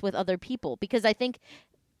happiness with other people because I think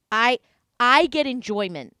I get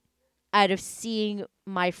enjoyment out of seeing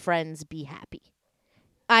my friends be happy.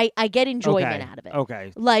 I get enjoyment out of it.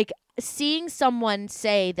 Okay. Like seeing someone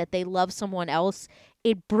say that they love someone else,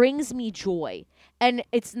 it brings me joy. And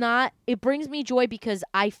it brings me joy because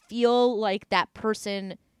I feel like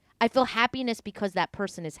I feel happiness because that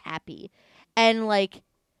person is happy. And like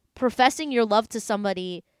professing your love to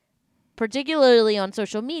somebody, particularly on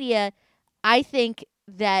social media, I think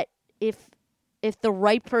that if the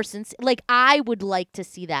right person's like, I would like to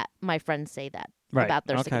see that my friends say that Right. about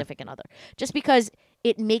their Okay. significant other, just because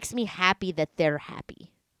it makes me happy that they're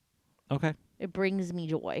happy. Okay. It brings me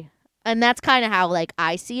joy, and that's kind of how like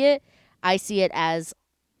I see it. I see it as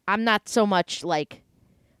I'm not so much like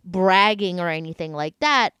bragging or anything like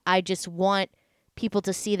that. I just want people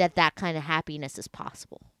to see that kind of happiness is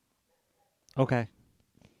possible. Okay.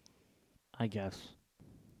 I guess.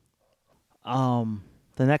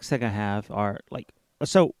 The next thing I have are like,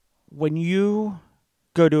 so when you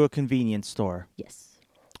go to a convenience store, Yes.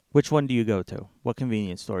 which one do you go to? What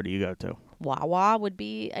convenience store do you go to? Wawa would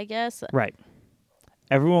be, I guess, Right.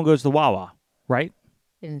 Everyone goes to Wawa, right?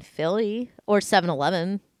 in Philly or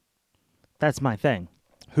 7-Eleven. That's my thing.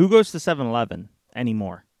 Who goes to 7-Eleven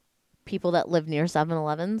anymore? People that live near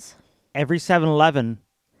 7-Elevens. Every 7-Eleven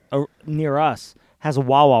near us has a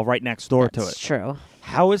Wawa right next door to That's it. true.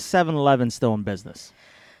 How is 7-Eleven still in business?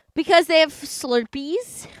 Because they have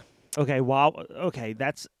Slurpees. Okay, Wawa. Okay,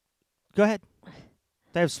 that's. Go ahead.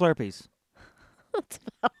 They have Slurpees.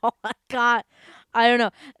 Oh my god. I don't know.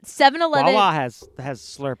 7-Eleven. Wawa has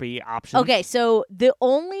Slurpee options. Okay, so the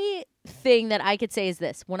only thing that I could say is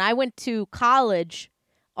this. When I went to college,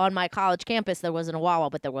 on my college campus, there wasn't a Wawa,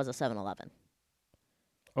 but there was a 7-Eleven.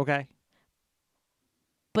 Okay.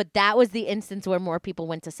 But that was the instance where more people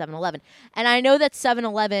went to 7-Eleven. And I know that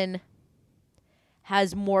 7-Eleven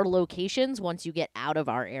has more locations once you get out of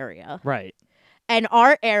our area. Right. And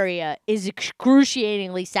our area is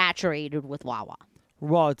excruciatingly saturated with Wawa.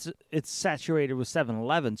 Well, it's saturated with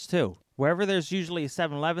 7-Elevens too. Wherever there's usually a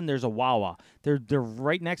 7-Eleven, there's a Wawa. They're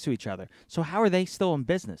right next to each other. So how are they still in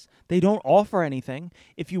business? They don't offer anything.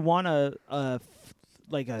 If you want a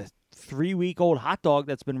 3-week-old hot dog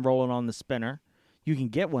that's been rolling on the spinner, you can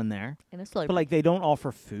get one there. And it's like, But like they don't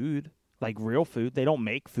offer food, like real food. They don't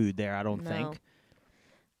make food there, I don't No. think.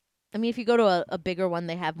 I mean, if you go to a bigger one,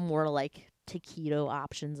 they have more like taquito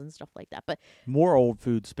options and stuff like that. More old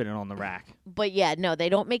food spinning on the rack. But yeah, no, they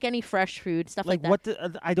don't make any fresh food, stuff like that. What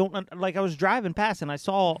I don't like. I was driving past and I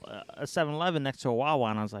saw a 7-Eleven next to a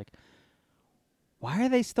Wawa, and I was like, "Why are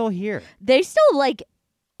they still here?" They still like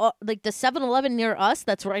the 7-Eleven near us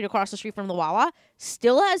that's right across the street from the Wawa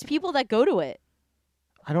still has people that go to it.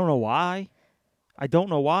 I don't know why. I don't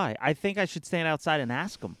know why. I think I should stand outside and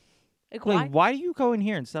ask them. Like, why? Like, why do you go in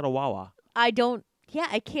here instead of Wawa? I don't. Yeah,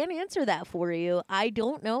 I can't answer that for you. I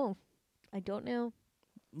don't know.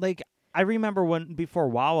 Like, I remember when before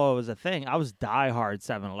Wawa was a thing, I was diehard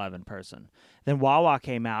 7-Eleven person. Then Wawa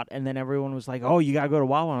came out, and then everyone was like, "Oh, you gotta go to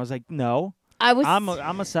Wawa." And I was like, "No, I was. I'm a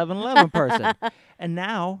 7-Eleven person." And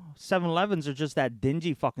now 7-Elevens are just that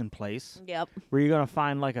dingy fucking place Yep. where you're gonna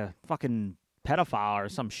find like a fucking pedophile or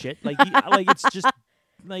some shit. Like, like it's just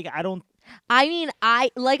like I don't. I mean,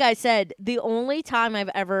 like I said, the only time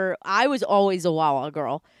I was always a Wawa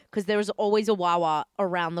girl because there was always a Wawa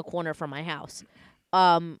around the corner from my house.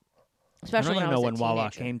 I Especially don't when even I know was when a Wawa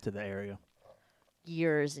teenager. came to the area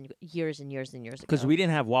Years and years and years and years ago. because we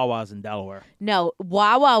didn't have Wawas in Delaware. No,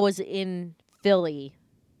 Wawa was in Philly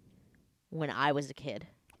when I was a kid.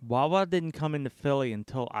 Wawa didn't come into Philly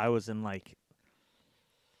until I was in like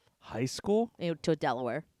high school. To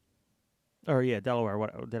Delaware. Or yeah, Delaware.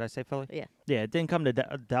 What did I say, Philly? Yeah. Yeah, it didn't come to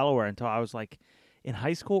Delaware until I was like in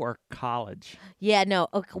high school or college. Yeah, no.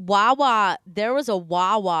 Wawa, there was a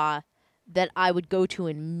Wawa that I would go to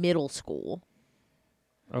in middle school.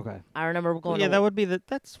 Okay. I remember going Yeah, to... that would be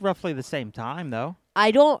that's roughly the same time though.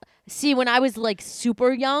 I don't... See, when I was, like,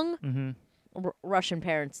 super young, Mm-hmm. Russian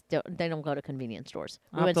parents, they don't go to convenience stores.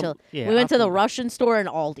 We I'll went have to, to- yeah, we went I'll to the have to- Russian store and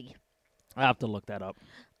Aldi. I have to look that up.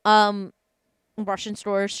 Russian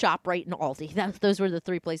stores, ShopRite, and Aldi. Those were the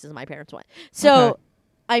three places my parents went. So, Okay.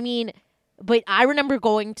 I mean, but I remember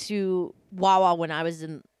going to Wawa when I was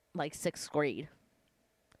in like sixth grade.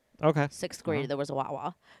 Okay. Sixth grade, Wow. there was a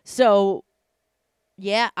Wawa. So,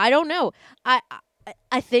 yeah, I don't know.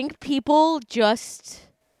 I think people just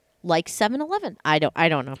like 7-Eleven. I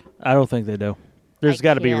don't know. I don't think they do. There's I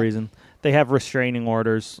got to be a can't. reason. They have restraining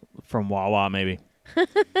orders from Wawa, maybe.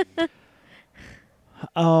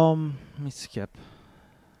 Let me skip.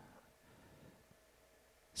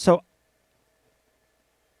 So,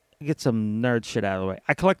 get some nerd shit out of the way.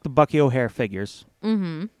 I collect the Bucky O'Hare figures,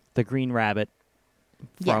 Mm-hmm. the Green Rabbit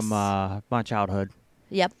from Yes. my childhood,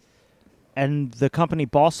 Yep. and the company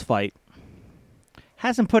Boss Fight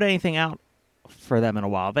hasn't put anything out for them in a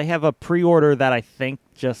while. They have a pre-order that I think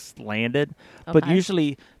just landed, but Okay.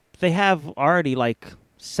 usually they have already like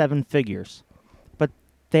 7 figures, but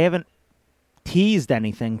they haven't teased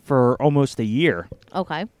anything for almost a year.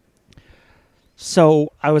 Okay.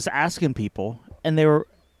 So I was asking people, and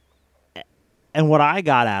what I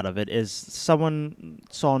got out of it is someone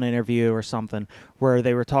saw an interview or something where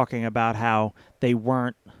they were talking about how they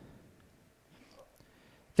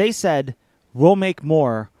said, we'll make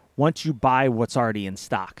more once you buy what's already in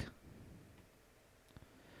stock.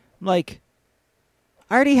 Like,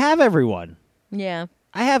 I already have everyone. Yeah.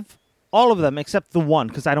 I have all of them except the one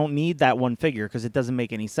because I don't need that one figure because it doesn't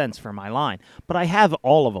make any sense for my line. But I have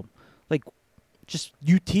all of them. Like, just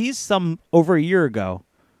you teased some over a year ago.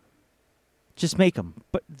 Just make them.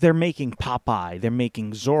 But they're making Popeye. They're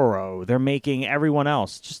making Zorro. They're making everyone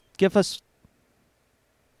else. Just give us...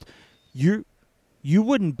 You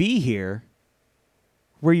wouldn't be here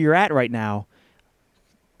where you're at right now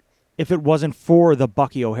if it wasn't for the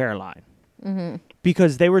Bucky O'Hare line. Mm-hmm.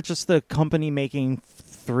 Because they were just the company making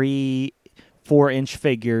 3-4-inch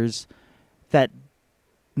figures that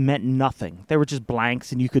meant nothing. They were just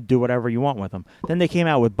blanks, and you could do whatever you want with them. Then they came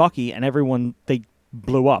out with Bucky, and they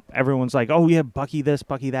blew up. Everyone's like, oh, yeah, Bucky this,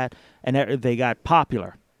 Bucky that, and they got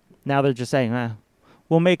popular. Now they're just saying,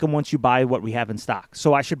 we'll make them once you buy what we have in stock.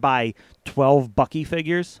 So I should buy 12 Bucky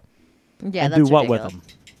figures Yeah, and that's do what ridiculous. with them?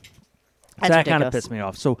 That's So that kind of ridiculous. pissed me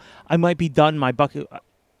off. So I might be done my Bucky...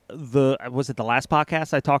 was it the last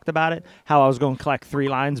podcast I talked about it? How I was going to collect 3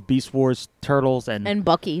 lines, Beast Wars, Turtles, And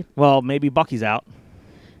Bucky. well, maybe Bucky's out.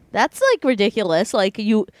 That's like ridiculous. Like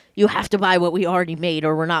you have to buy what we already made,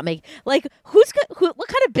 or we're not making. Like what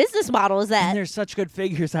kind of business model is And that? there's such good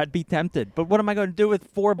figures, I'd be tempted. But what am I going to do with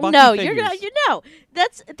 4 Bucky No, figures?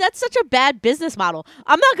 that's such a bad business model.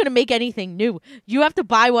 I'm not gonna make anything new. You have to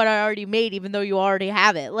buy what I already made, even though you already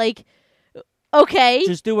have it. Like, okay,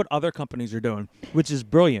 Just do what other companies are doing, which is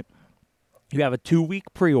brilliant. You have a 2-week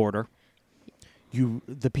pre-order.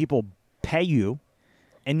 The people pay you,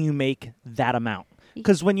 and you make that amount.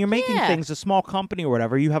 Because when you're making Yeah. things, a small company or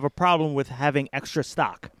whatever, you have a problem with having extra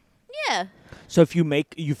stock. yeah, So if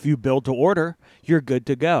you build to order, you're good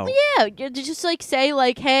to go. yeah. You just like say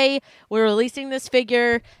like, hey, we're releasing this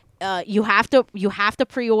figure. You have to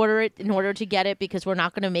pre-order it in order to get it because we're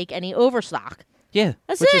not gonna make any overstock. Yeah,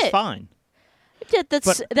 That's which is it. fine.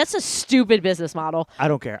 That's a stupid business model. I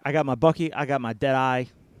don't care. I got my Bucky, I got my Deadeye,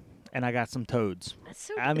 and I got some Toads.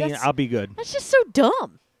 I'll be good. That's just so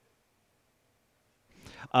dumb.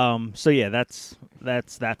 So yeah, that's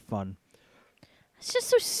that fun. It's just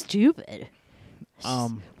so stupid. It's just-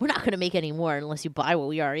 Um, we're not going to make any more unless you buy what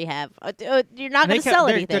we already have. You're not and going to sell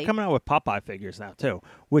they're anything. coming out with Popeye figures now too,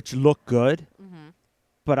 which look good. Mm-hmm.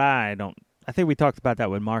 But I don't. I think we talked about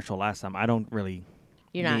that with Marshall last time. I don't really.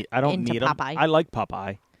 You're not I don't into need 'em. Popeye. I like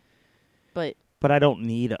Popeye, but but I don't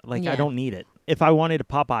need it. Like Yeah. I don't need it. If I wanted a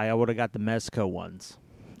Popeye, I would have got the Mezco ones.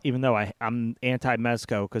 Even though I'm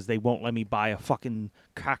anti-Mezco because they won't let me buy a fucking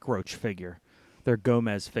cockroach figure, their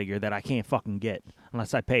Gomez figure that I can't fucking get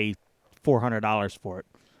unless I pay $400 for it.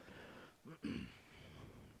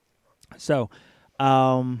 So,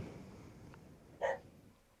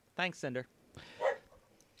 thanks, Cinder.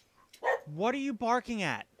 What are you barking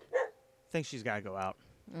at? I think she's got to go out.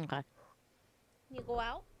 okay. You go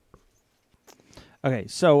out. Okay,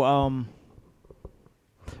 so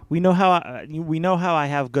we know how I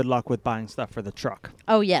have good luck with buying stuff for the truck.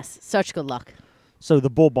 Oh yes, such good luck. So the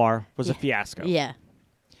bull bar was a fiasco. Yeah.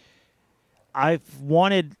 I've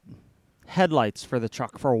wanted headlights for the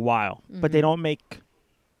truck for a while, but they don't make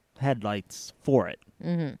headlights for it.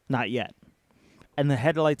 Mm-hmm. Not yet. And the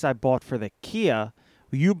headlights I bought for the Kia,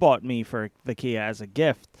 you bought me for the Kia as a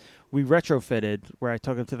gift, we retrofitted where I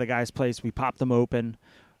took them to the guy's place. We popped them open.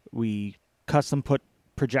 We custom put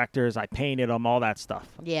projectors. I painted them, all that stuff.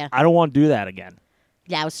 Yeah. I don't want to do that again.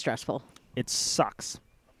 Yeah, it was stressful. It sucks.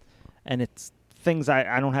 And it's things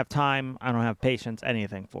I don't have time, I don't have patience,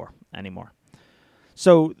 anything for anymore.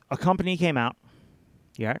 So a company came out.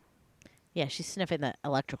 Yeah. Yeah, she's sniffing the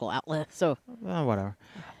electrical outlet. So Whatever.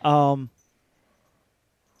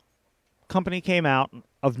 Company came out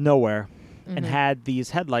of nowhere and had these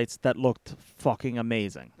headlights that looked fucking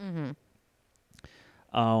amazing.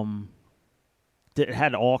 It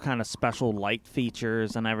had all kind of special light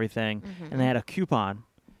features and everything, and they had a coupon,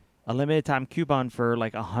 a limited time coupon for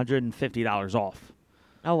like $150 off.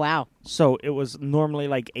 oh wow. So it was normally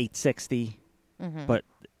like $860, but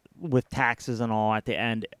with taxes and all at the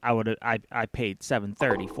end, I paid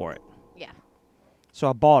 $730 for it. Yeah. So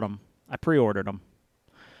I bought them. I pre-ordered them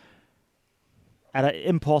at an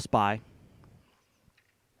impulse buy.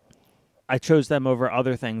 I chose them over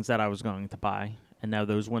other things that I was going to buy, and now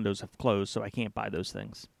those windows have closed, so I can't buy those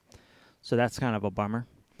things. So that's kind of a bummer.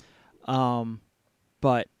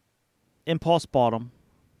 But impulse bought them,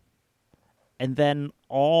 and then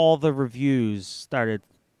all the reviews started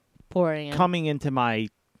Pouring in. coming into my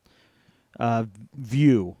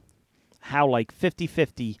view. How like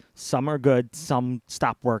 50-50, some are good, some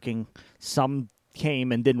stopped working, some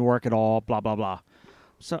came and didn't work at all, blah, blah, blah.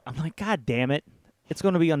 So I'm like, God damn it. It's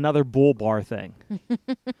going to be another bull bar thing.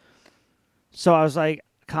 So I was like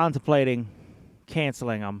contemplating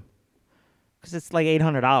canceling them because it's like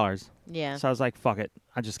 $800. Yeah. So I was like, fuck it.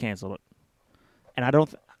 I just canceled it. And I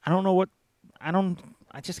don't know what,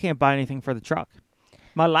 I just can't buy anything for the truck.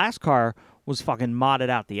 My last car was fucking modded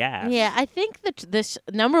out the ass. Yeah, I think that this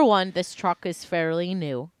number one, this truck is fairly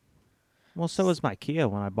new. Well, so was my Kia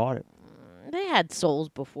when I bought it. They had souls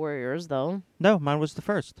before yours, though. No, mine was the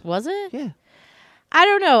first. Was it? Yeah. I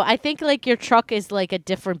don't know. I think like your truck is like a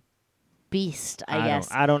different beast. I guess.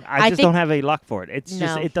 I I just think- don't have any luck for it. It's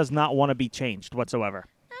just No. it does not want to be changed whatsoever.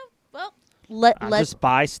 Well, I let just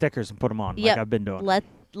buy stickers and put them on Yep. like I've been doing. let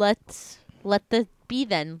the be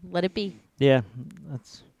then. Let it be. Yeah,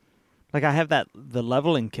 that's like I have the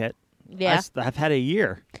leveling kit. Yeah. I've had a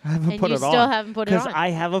year. I haven't And put you it on. still haven't put it on. I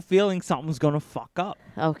have a feeling something's gonna fuck up.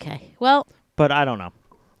 Okay. Well, But I don't know.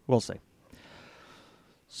 We'll see.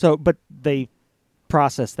 So, but they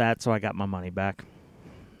processed that, so I got my money back.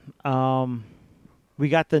 We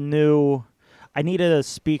got the new. I needed a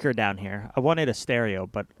speaker down here. I wanted a stereo,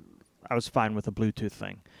 but I was fine with a Bluetooth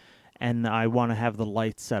thing, and I want to have the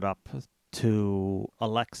lights set up to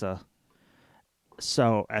Alexa.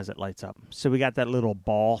 So as it lights up, so we got that little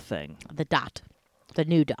ball thing, the dot, the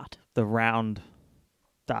new dot. the round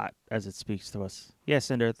dot, as it speaks to us. Yeah,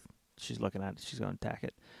 Cinder. She's looking at it. She's going to attack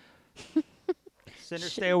it. Cinder,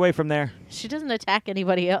 stay away from there. She doesn't attack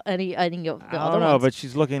anybody else, any of the I other don't know, ones. but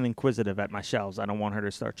she's looking inquisitive at my shelves. I don't want her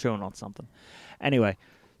to start chewing on something. Anyway,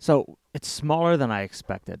 so it's smaller than I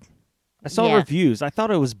expected. I saw Yeah. reviews. I thought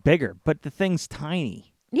it was bigger, but the thing's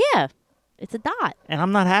tiny. Yeah, it's a dot. And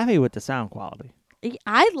I'm not happy with the sound quality.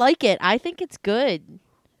 I like it. I think it's good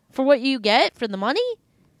for what you get for the money.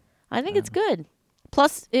 I think it's good.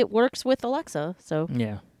 Plus, it works with Alexa. So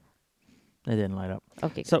Yeah. It didn't light up.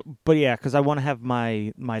 okay. So, but yeah, because I want to have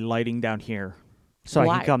my lighting down here. So I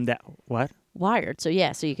Wired. can come down. What? Wired. So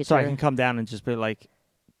yeah. So you could. So I turn- can come down and just be like,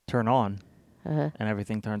 turn on, Uh-huh. and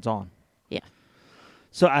everything turns on. Yeah.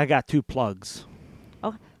 So I got 2 plugs.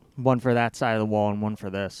 Oh. One for that side of the wall and one for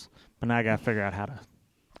this. But now I got to figure out how to.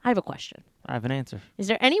 I have a question. I have an answer. Is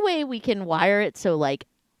there any way we can wire it so like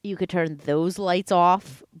you could turn those lights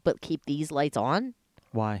off but keep these lights on?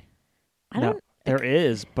 Why? I No, don't. there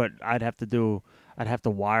is, but I'd have to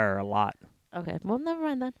wire a lot. Okay. Well, never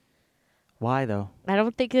mind then. Why though? I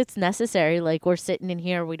don't think it's necessary. Like we're sitting in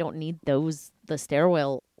here, we don't need the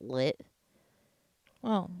stairwell lit.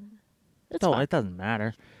 Well, It's no, fine. it doesn't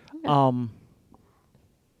matter. Okay.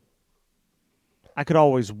 I could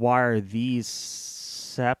always wire these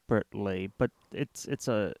separately, but it's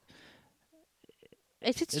a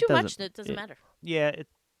If it's it too much, doesn't- it doesn't it- matter. yeah.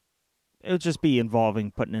 It would just be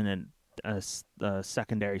involving putting in a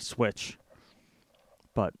secondary switch,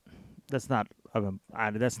 but that's not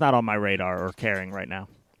on my radar or caring right now.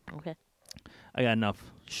 Okay. I got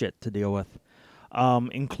enough shit to deal with,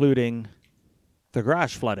 including the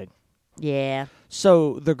garage flooding. Yeah.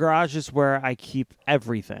 So the garage is where I keep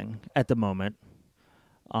everything at the moment.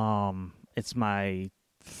 It's my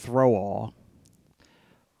throw-all.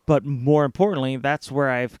 But more importantly, that's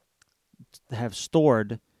where have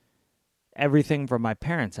stored everything from my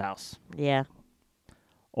parents' house. Yeah.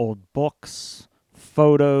 Old books,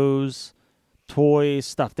 photos, toys,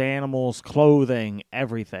 stuffed animals, clothing,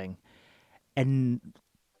 everything. And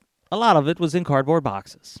a lot of it was in cardboard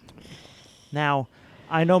boxes. Now,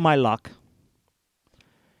 I know my luck,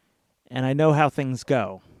 and I know how things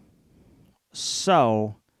go.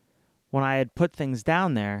 So, when I had put things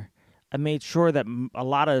down there, I made sure that a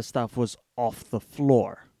lot of the stuff was off the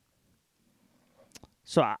floor.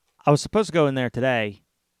 So, I was supposed to go in there today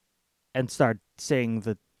and start seeing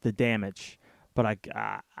the damage, but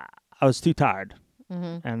I was too tired,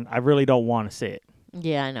 and I really don't want to see it.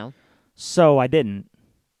 Yeah, I know. So I didn't.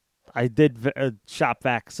 I did shop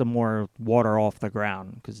vac some more water off the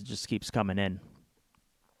ground because it just keeps coming in.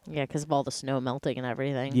 Yeah, because of all the snow melting and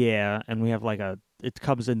everything. Yeah, and we have it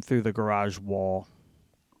comes in through the garage wall.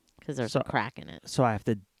 Because there's a crack in it. So I have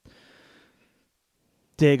to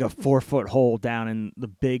dig a 4-foot hole down in the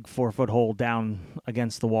big 4-foot hole down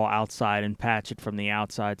against the wall outside and patch it from the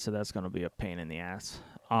outside. So that's going to be a pain in the ass.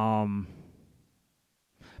 But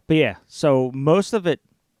yeah, so most of it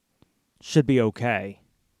should be okay.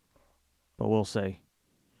 But we'll see.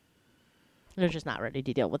 They're just not ready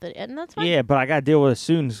to deal with it, and that's fine. Yeah, but I got to deal with it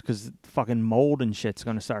soon because fucking mold and shit's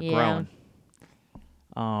going to start growing.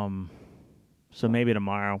 So maybe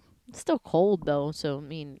tomorrow. It's still cold, though, so, I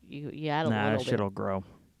mean, you add a little bit. That shit'll grow.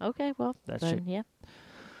 Okay, well, then, yeah.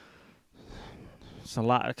 It's a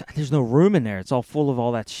lot. There's no room in there. It's all full of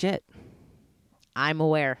all that shit. I'm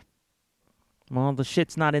aware. Well, the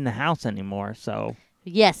shit's not in the house anymore, so...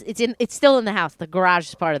 Yes, it's still in the house. The garage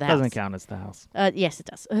is part of the house. Doesn't count as the house. Yes, it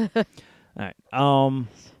does. All right. I'm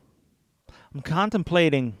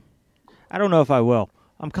contemplating... I don't know if I will.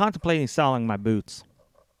 I'm contemplating selling my boots.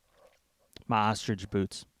 My ostrich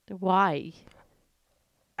boots. Why?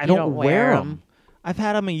 I don't wear them. I've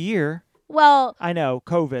had them a year. Well, I know,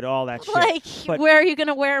 COVID, all that shit. Like, but, where are you going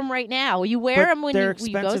to wear them right now? You wear them when they're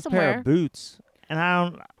you go expensive somewhere. pair of boots, and I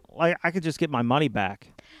don't like. I could just get my money back.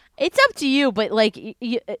 It's up to you, but like,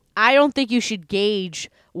 I don't think you should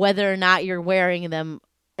gauge whether or not you're wearing them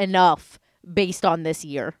enough based on this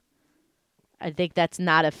year. I think that's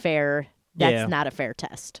not a fair. That's not a fair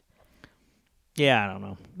test. Yeah, I don't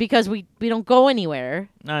know. Because we don't go anywhere.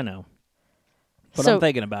 I know. But I'm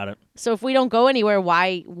thinking about it. So if we don't go anywhere,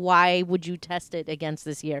 why would you test it against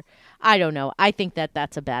this year? I don't know. I think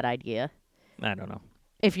that's a bad idea. I don't know.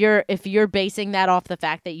 If you're basing that off the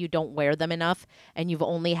fact that you don't wear them enough and you've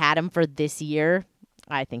only had them for this year,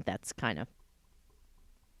 I think that's kind of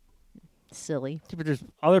silly. But there's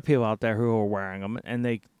other people out there who are wearing them, and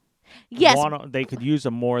they they could use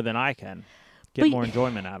them more than I can. Get more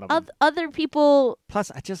enjoyment out of them. Other people. Plus,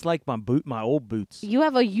 I just like my old boots. You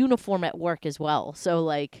have a uniform at work as well, so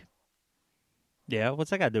like. Yeah,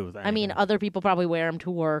 what's that got to do with that? I mean, other people probably wear them to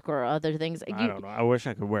work or other things. I don't know. I wish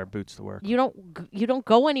I could wear boots to work. You don't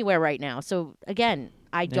go anywhere right now, so again,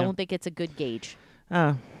 I don't think it's a good gauge.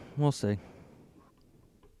 We'll see.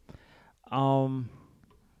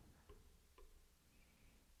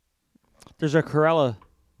 There's a Cruella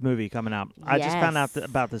movie coming out. I just found out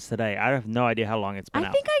about this today. I have no idea how long it's been out.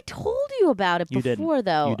 I think I told you about it before,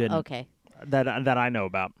 though. You didn't. Okay. That I know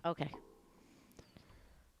about. Okay.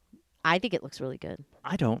 I think it looks really good.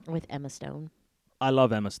 I don't. With Emma Stone. I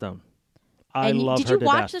love Emma Stone. I love her to death. Did you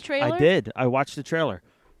watch the trailer? I did. I watched the trailer.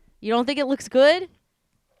 You don't think it looks good?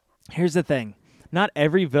 Here's the thing. Not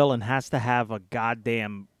every villain has to have a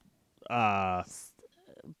goddamn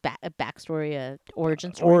backstory,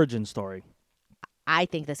 origin story. Origin story. I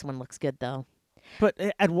think this one looks good, though. But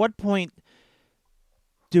at what point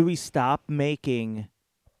do we stop making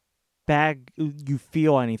you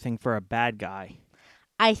feel anything for a bad guy?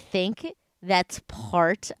 I think that's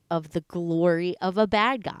part of the glory of a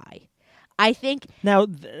bad guy. I think now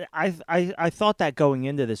I thought that going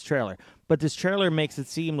into this trailer, but this trailer makes it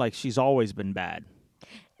seem like she's always been bad.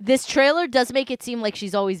 This trailer does make it seem like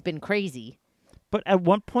she's always been crazy. But at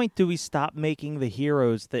what point do we stop making the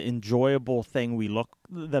heroes the enjoyable thing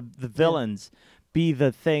the villains be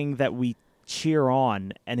the thing that we cheer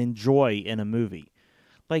on and enjoy in a movie?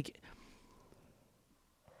 Like,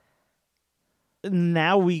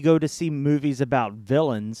 now we go to see movies about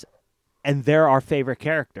villains and they're our favorite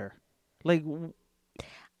character. Like,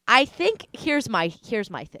 I think here's my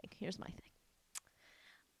thing.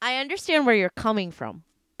 I understand where you're coming from,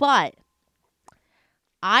 but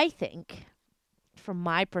I think from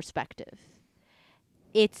my perspective,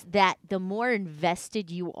 it's that the more invested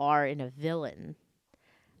you are in a villain,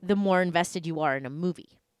 the more invested you are in a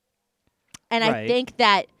movie. And I think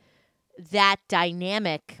that that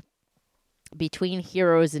dynamic between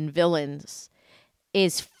heroes and villains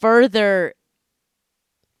is further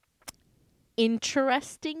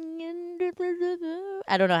interesting.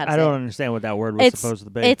 I don't know how to I say don't it. understand what that word was supposed to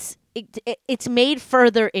be. It's made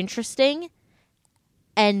further interesting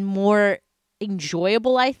and more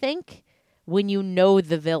enjoyable, I think, when you know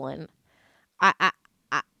the villain.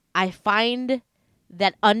 I find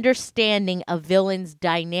that understanding a villain's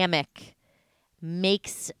dynamic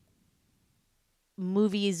makes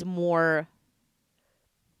movies more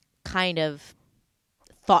kind of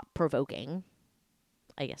thought-provoking,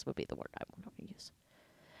 I guess would be the word I want to use.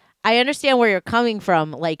 I understand where you're coming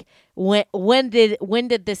from. Like, when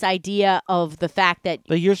did this idea of the fact that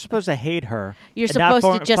But you're supposed to hate her. You're and not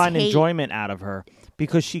supposed to just find hate- enjoyment out of her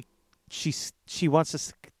because she wants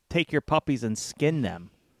to take your puppies and skin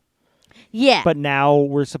them. yeah, But now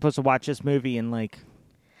we're supposed to watch this movie and like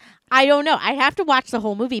I don't know. I have to watch the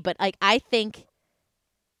whole movie, but like I think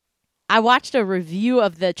I watched a review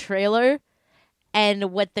of the trailer,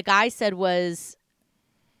 and what the guy said was,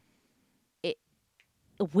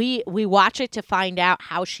 we watch it to find out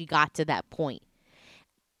how she got to that point.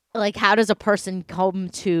 Like, how does a person come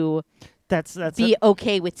to that's be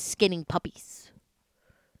okay with skinning puppies?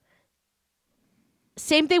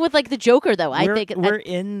 Same thing with like the Joker, though. I think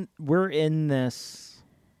we're in this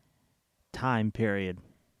time period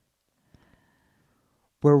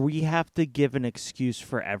where we have to give an excuse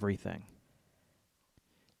for everything.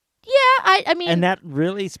 yeah. I mean, And that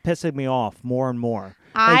really is pissing me off more and more.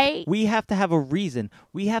 We have to have a reason.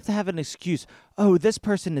 We have to have an excuse. Oh, this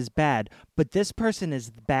person is bad, but this person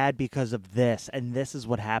is bad because of this, and this is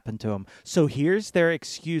what happened to him. So here's their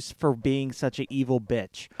excuse for being such an evil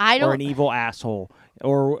bitch, or an evil asshole,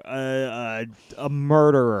 or a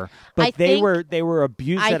murderer. But they were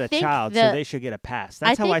abused I as a think child, so they should get a pass.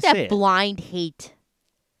 That's how I think see that it. blind hate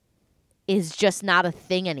is just not a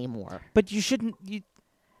thing anymore. But you shouldn't.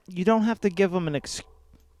 You don't have to give them an excuse.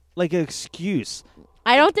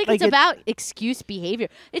 I don't think Like it's about excuse behavior.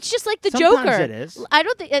 It's just like the Sometimes Joker. it is. I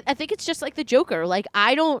think it's just like the Joker. Like,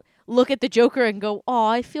 I don't look at the Joker and go, "Oh,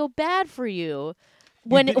 I feel bad for you."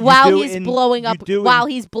 While he's blowing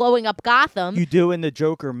up Gotham. You do in the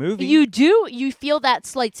Joker movie. You feel that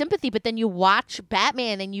slight sympathy, but then you watch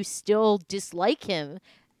Batman and you still dislike him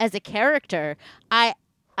as a character.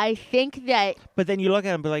 I think that. But then you look at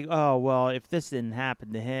him and be like, oh, well, if this didn't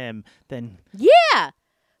happen to him, then... Yeah.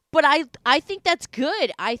 But I think that's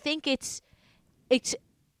good. I think it's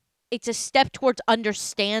a step towards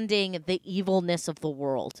understanding the evilness of the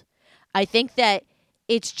world. I think that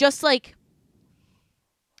it's just like...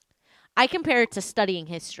 I compare it to studying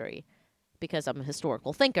history because I'm a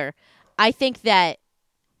historical thinker. I think that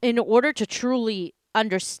in order to truly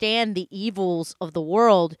understand the evils of the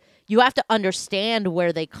world, you have to understand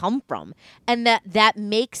where they come from. And that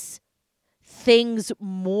makes things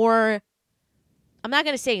more, I'm not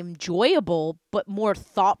going to say enjoyable, but more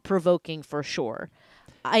thought-provoking for sure.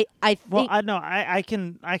 I think... Well, I know. I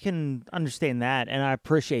can understand that, and I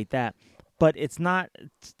appreciate that. But it's not...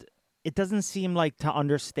 It doesn't seem like to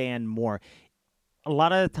understand more. A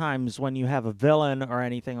lot of the times when you have a villain or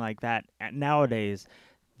anything like that, nowadays,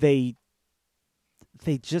 they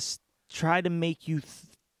just try to make you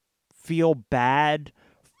feel bad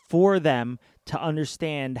for them to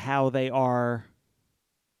understand how they are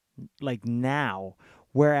like now.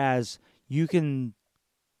 Whereas you can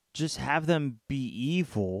just have them be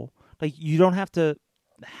evil. Like, you don't have to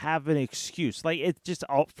have an excuse. Like, it just,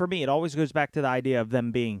 for me, it always goes back to the idea of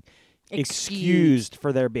them being excused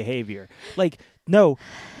for their behavior. Like, no,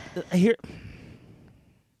 here,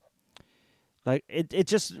 like it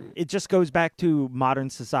just goes back to modern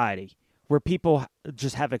society where people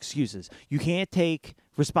just have excuses. You can't take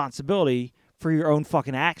responsibility for your own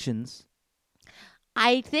fucking actions.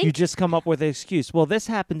 I think You just come up with an excuse. Well, this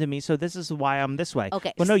happened to me, so this is why I'm this way.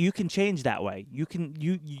 Okay. Well, no, you can change that way. You can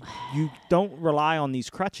you don't rely on these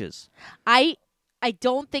crutches. I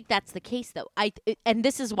don't think that's the case, though. And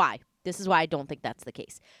this is why. This is why I don't think that's the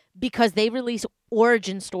case. Because they release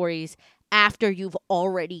origin stories after you've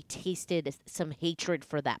already tasted some hatred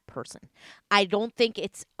for that person. I don't think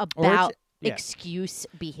it's about excuse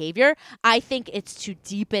behavior. I think it's to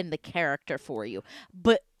deepen the character for you.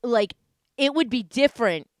 But, like, it would be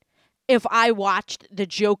different if I watched the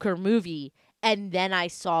Joker movie and then I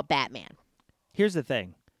saw Batman. Here's the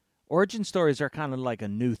thing. Origin stories are kind of like a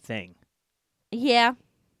new thing. Yeah.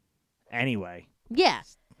 Anyway. Yeah.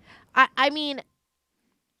 I mean,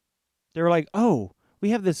 They were like, oh,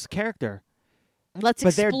 we have this character. let's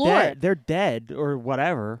But explore. they're dead or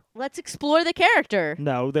whatever. Let's explore the character.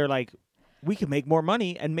 No, they're like, we can make more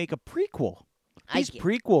money and make a prequel. These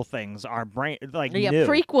prequel things are like new.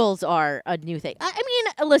 Prequels are a new thing. I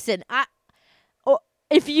mean, listen,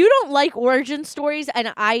 if you don't like origin stories,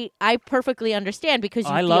 and I perfectly understand because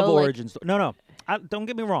you I feel love like, origin stories. No, don't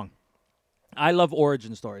get me wrong. I love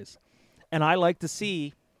origin stories, and I like to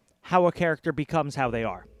see how a character becomes how they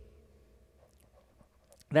are.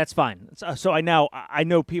 That's fine. So I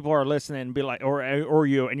know people are listening and be like, or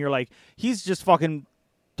you, and you're like, he's just fucking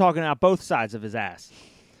talking out both sides of his ass,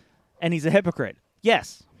 and he's a hypocrite.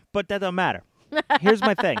 Yes, but that doesn't matter. Here's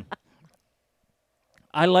my thing.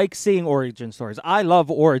 I like seeing origin stories. I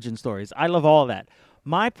love origin stories. I love all that.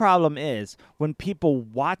 My problem is when people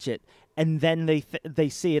watch it and then they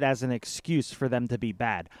see it as an excuse for them to be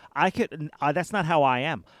bad. That's not how I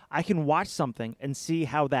am. I can watch something and see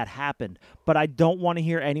how that happened, but I don't want to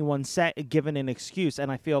hear anyone given an excuse.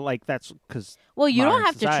 And I feel like that's because you don't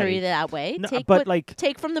have to treat it that way. No,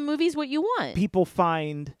 take from the movies what you want. People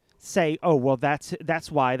say, oh well,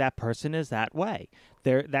 that's why that person is that way.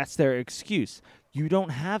 That's their excuse. You don't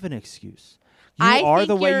have an excuse. You are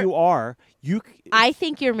the way you are. I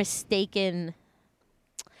think you're mistaken.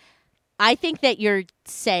 I think that you're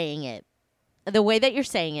saying it. The way that you're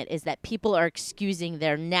saying it is that people are excusing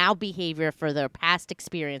their now behavior for their past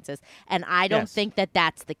experiences, and I don't think that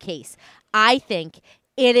that's the case. I think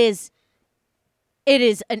it is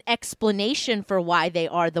an explanation for why they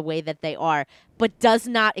are the way that they are, but does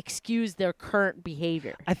not excuse their current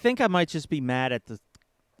behavior. I think I might just be mad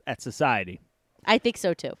at society. I think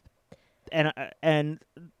so too. And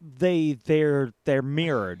they're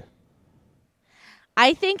mirrored.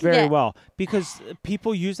 I think very well because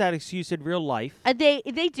people use that excuse in real life. They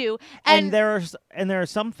do, and there are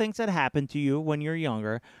some things that happen to you when you're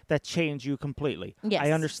younger that change you completely. Yes.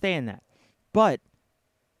 I understand that, but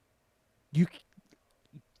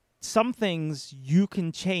some things you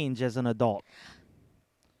can change as an adult.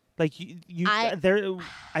 Like and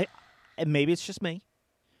maybe it's just me,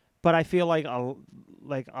 but I feel like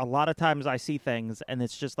a lot of times I see things and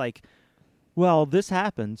it's just like, well, this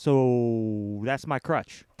happened, so that's my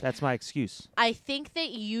crutch. That's my excuse. I think that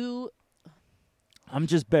I'm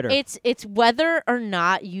just bitter. It's whether or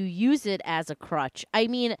not you use it as a crutch. I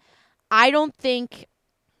mean, I don't think.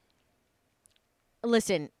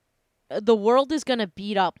 Listen, the world is going to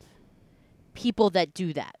beat up people that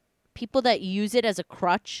do that. People that use it as a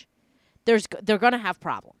crutch, they're going to have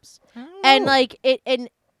problems. And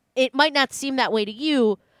it might not seem that way to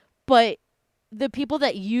you, but the people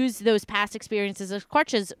that use those past experiences as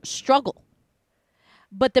crutches struggle.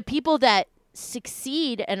 But the people that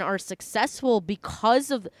succeed and are successful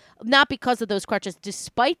not because of those crutches,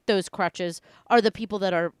 despite those crutches, are the people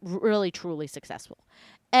that are really truly successful.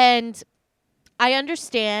 And I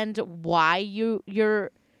understand why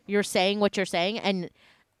you're saying what you're saying, and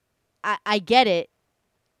I get it.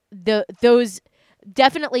 Those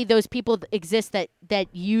people exist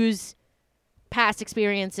that use past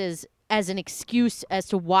experiences as an excuse as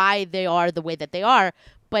to why they are the way that they are.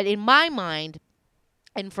 But in my mind,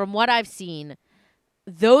 and from what I've seen,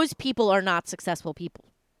 those people are not successful people.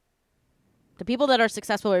 The people that are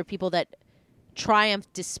successful are people that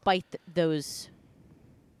triumph despite those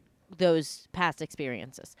past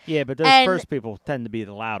experiences. Yeah, but those first people tend to be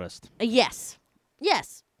the loudest. Yes.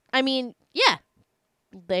 I mean, yeah.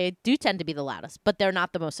 They do tend to be the loudest, but they're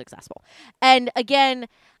not the most successful. And again,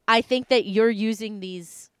 I think that you're using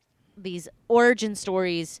these origin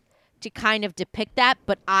stories to kind of depict that,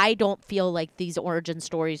 but I don't feel like these origin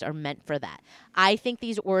stories are meant for that. I think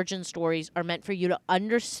these origin stories are meant for you to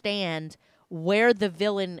understand where the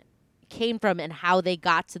villain came from and how they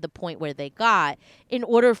got to the point where they got, in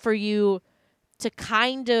order for you to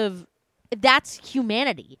kind of, that's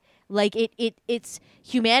humanity. Like it's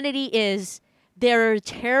humanity is, there are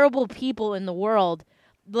terrible people in the world.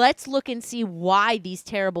 Let's look and see why these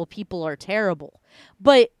terrible people are terrible.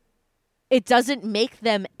 But it doesn't make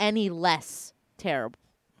them any less terrible.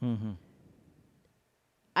 Mm-hmm.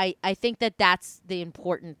 I think that that's the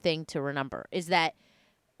important thing to remember, is that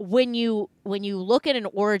when you look at an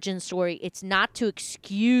origin story, it's not to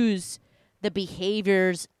excuse the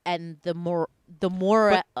behaviors and the morale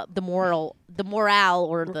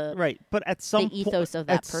or the right. But at some the ethos of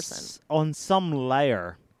that person. On some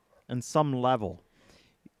layer, and some level,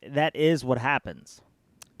 that is what happens.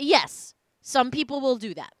 Yes, some people will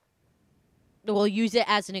do that. We'll use it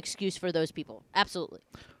as an excuse for those people. Absolutely.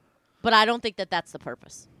 But I don't think that that's the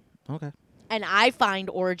purpose. Okay. And I find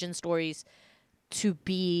origin stories to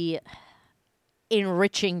be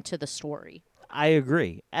enriching to the story. I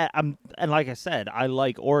agree. And like I said, I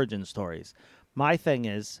like origin stories. My thing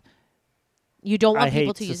is, You don't want I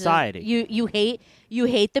people hate to society. use it. You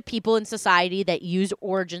hate the people in society that use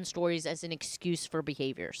origin stories as an excuse for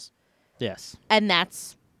behaviors. Yes. And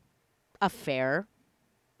that's a fair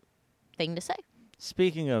thing to say.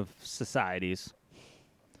 Speaking of societies,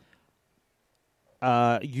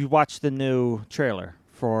 you watched the new trailer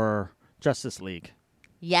for Justice League.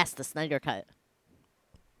 Yes, the Snyder Cut.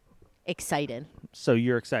 Excited. So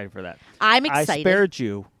you're excited for that. I'm excited. I spared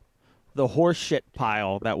you the horse shit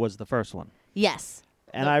pile that was the first one. Yes.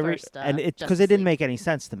 And the I first, and it because Justice it didn't League. make any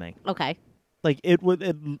sense to me. Okay. Like it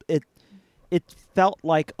felt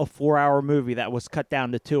like a 4-hour movie that was cut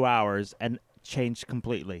down to 2 hours and changed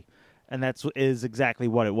completely. And is exactly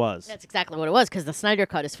what it was. That's exactly what it was, because the Snyder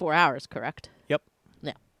Cut is 4 hours, correct? Yep.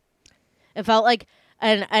 Yeah. It felt like,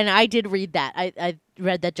 and I did read that. I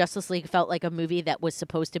read that Justice League felt like a movie that was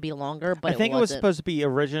supposed to be longer, but I think it was wasn't. supposed to be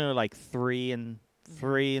originally like three and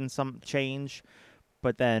some change,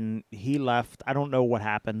 but then he left. I don't know what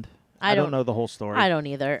happened. I don't know the whole story. I don't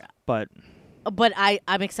either. But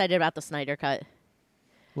I'm excited about the Snyder Cut.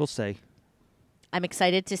 we'll see. I'm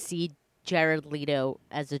excited to see Jared Leto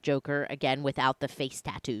as a Joker again without the face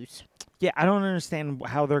tattoos. Yeah, I don't understand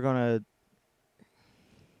how they're gonna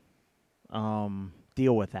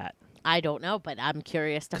deal with that. I don't know, but I'm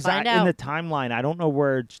curious to 'Cause find in out. the timeline, I don't know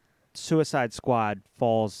where Suicide Squad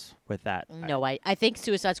falls with that. No, I think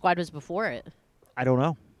Suicide Squad was before it. I don't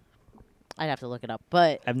know. I'd have to look it up,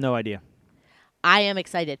 but I have no idea. I am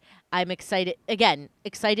excited. I'm excited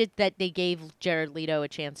excited that they gave Jared Leto a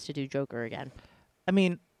chance to do Joker again. I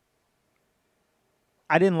mean,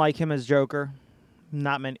 I didn't like him as Joker.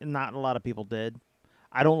 Not a lot of people did.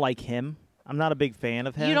 I don't like him. I'm not a big fan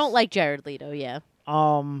of him. You don't like Jared Leto, yeah.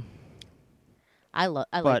 I like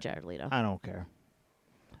But Jared Leto. I don't care.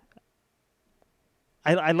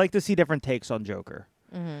 I'd like to see different takes on Joker.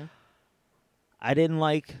 Mm-hmm. I didn't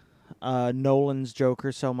like Nolan's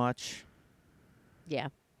Joker so much. Yeah.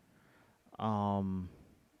 I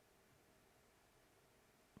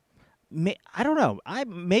don't know.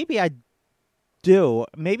 Maybe I do.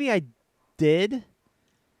 Maybe I did.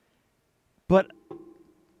 But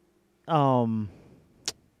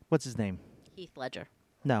what's his name? Heath Ledger.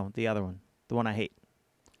 No, the other one. The one I hate.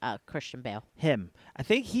 Christian Bale. Him. I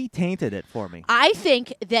think he tainted it for me. I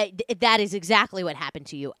think that is exactly what happened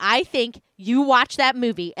to you. I think you watched that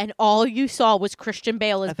movie and all you saw was Christian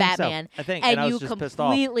Bale as I think so. Batman. I think, and and I you was just pissed off.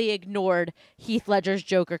 completely ignored Heath Ledger's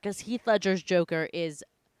Joker, because Heath Ledger's Joker is...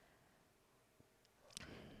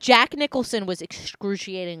 Jack Nicholson was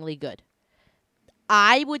excruciatingly good.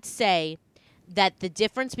 I would say that the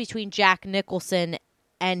difference between Jack Nicholson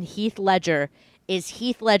and Heath Ledger is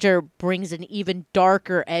Heath Ledger brings an even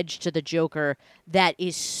darker edge to the Joker that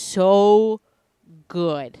is so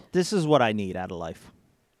good. This is what I need out of life.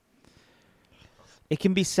 It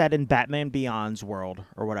can be set in Batman Beyond's world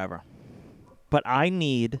or whatever. But I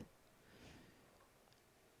need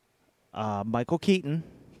Michael Keaton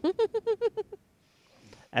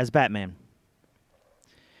as Batman.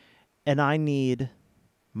 And I need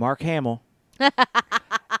Mark Hamill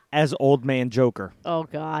as Old Man Joker. Oh,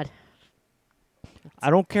 God. I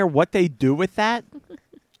don't care what they do with that.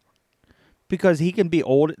 Because he can be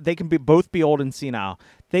old. They can both be old and senile.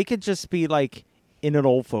 They could just be like in an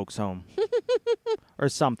old folks home or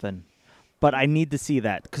something. But I need to see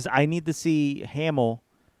that, because I need to see Hamill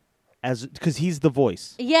because he's the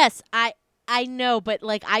voice. Yes, I know, but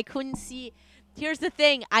like I couldn't see. Here's the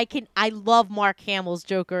thing: I love Mark Hamill's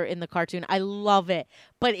Joker in the cartoon. I love it,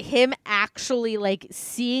 but him actually like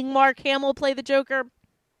seeing Mark Hamill play the Joker,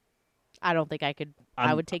 I don't think I could.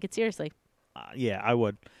 I would take it seriously. Yeah, I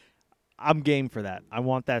would. I'm game for that. I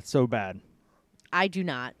want that so bad. I do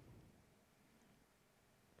not.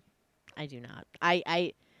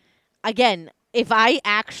 I again, if I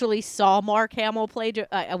actually saw Mark Hamill play,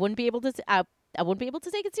 I wouldn't be able to. I wouldn't be able to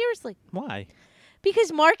take it seriously. Why?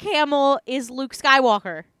 Because Mark Hamill is Luke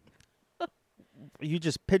Skywalker. You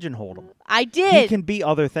just pigeonholed him. I did. He can be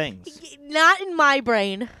other things. Not in my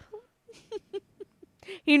brain.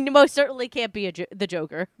 He most certainly can't be the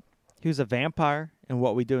Joker. He was a vampire in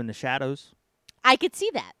What We Do in the Shadows. I could see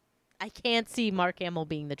that. I can't see Mark Hamill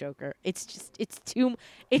being the Joker. It's just, it's too.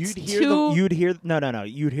 You'd hear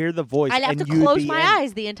the voice. I'd have and to you'd close be my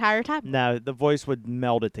eyes the entire time. No, the voice would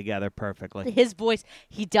meld it together perfectly. His voice,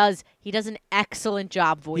 he does an excellent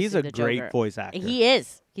job voicing He's a the great Joker. voice actor. He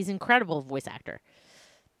is. He's an incredible voice actor.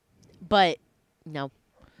 But no,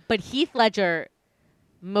 but Heath Ledger,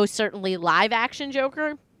 most certainly live action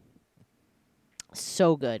Joker,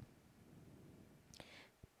 so good.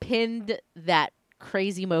 Pinned that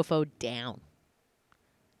crazy mofo down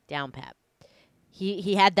pat.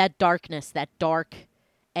 He had that darkness, that dark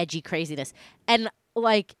edgy craziness. And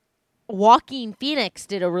like Joaquin Phoenix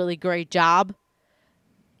did a really great job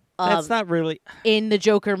That's not really. in the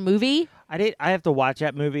Joker movie. I have to watch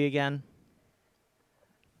that movie again.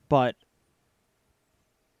 But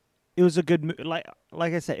it was a good like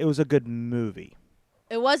I said, it was a good movie.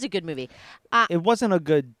 It was a good movie. It wasn't a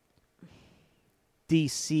good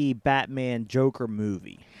DC Batman Joker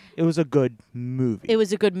movie. It was a good movie. It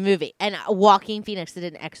was a good movie, and Joaquin Phoenix did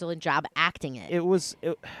an excellent job acting it. It was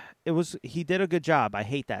he did a good job. I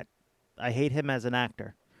hate that. I hate him as an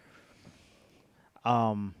actor.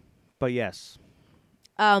 But yes.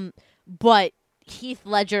 But Heath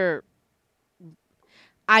Ledger,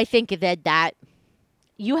 I think that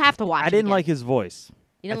you have to watch. I didn't like his voice.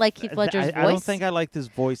 You didn't like Heath Ledger's voice? I don't think I liked his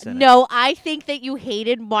voice in it. No, I think that you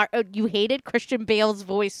hated Christian Bale's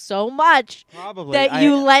voice so much Probably that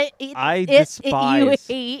I despise.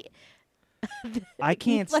 You hate. I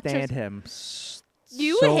can't Heath Ledger's- stand him.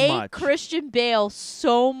 You so hate much. Christian Bale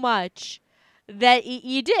so much that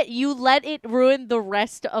you did. You let it ruin the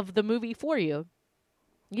rest of the movie for you.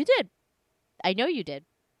 You did. I know you did.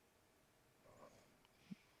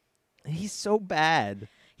 He's so bad.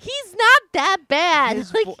 He's not that bad.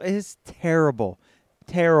 His is terrible.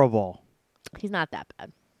 Terrible. He's not that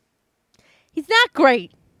bad. He's not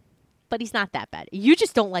great, but he's not that bad. You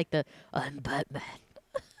just don't like the I'm Batman.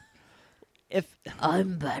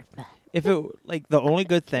 I'm Batman. If it like the only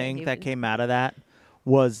good thing that came out of that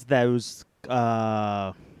was those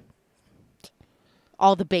All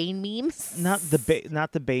the Bane memes. not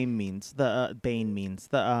the Bane memes. The Bane memes.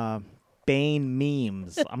 The Bane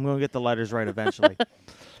memes. I'm gonna get the letters right eventually.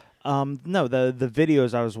 No, the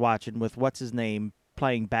videos I was watching with what's his name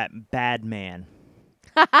playing Badman.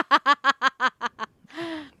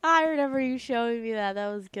 I remember you showing me that. That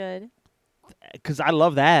was good. Because I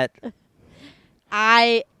love that.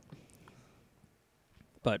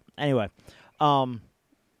 But anyway, I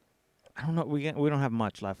don't know. We don't have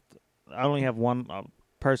much left. I only have one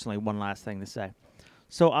last thing to say.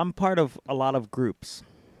 So I'm part of a lot of groups,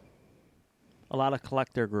 a lot of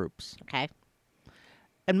collector groups, Okay.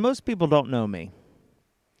 and most people don't know me.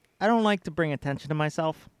 I don't like to bring attention to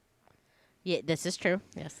myself, Yeah, this is true.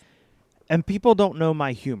 Yes. and people don't know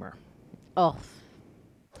my humor. Oh.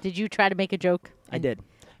 Did you try to make a joke? I did.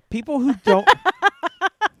 People who don't.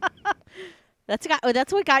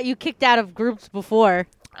 That's what got you kicked out of groups before.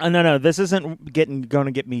 No. This isn't going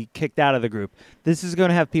to get me kicked out of the group. This is going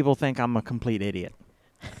to have people think I'm a complete idiot,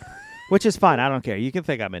 which is fine. I don't care. You can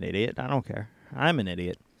think I'm an idiot. I don't care. I'm an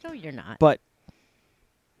idiot. No, you're not. But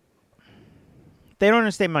they don't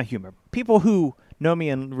understand my humor. People who know me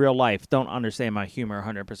in real life don't understand my humor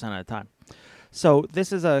 100% of the time. So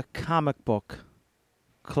this is a comic book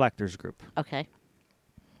collectors group. Okay.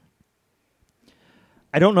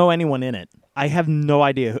 I don't know anyone in it. I have no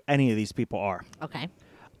idea who any of these people are. Okay.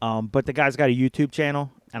 But the guy's got a YouTube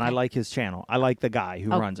channel, and I Okay. like his channel. I like the guy who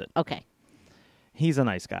runs it. Okay. He's a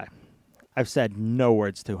nice guy. I've said no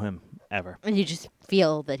words to him ever. And you just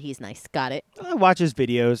feel that he's nice. Got it. I watch his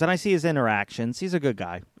videos, and I see his interactions. He's a good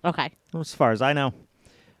guy, Okay. as far as I know.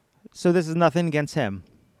 So this is nothing against him.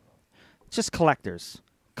 Just collectors.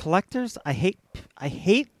 Collectors, I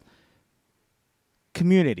hate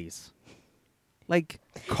communities. Like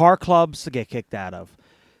car clubs I get kicked out of.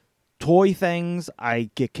 Toy things I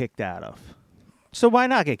get kicked out of. So why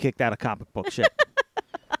not get kicked out of comic book shit?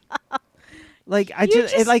 Like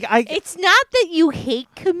It's not that you hate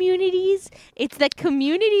communities. It's that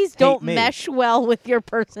communities don't me. mesh well with your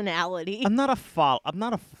personality. I'm not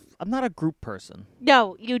a group person.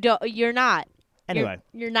 No, you don't. You're not. Anyway,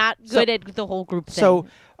 you're not good at the whole group thing.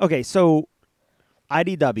 so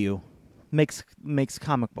IDW makes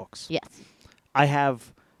comic books. yes, I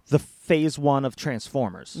have the phase 1 of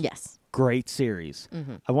Transformers. yes. Great series.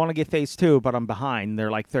 Mm-hmm. I want to get phase 2, but I'm behind.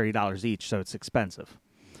 They're like $30 each, so it's expensive.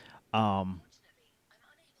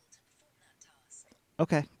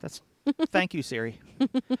 Okay, that's thank you, Siri.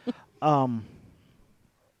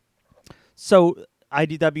 So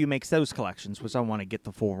IDW makes those collections, which I want to get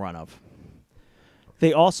the full run of.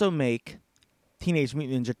 They also make Teenage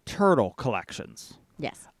Mutant Ninja Turtle collections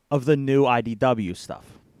Yes. of the new IDW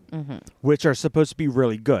stuff, which are supposed to be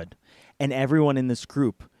really good. And everyone in this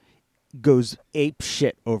group goes ape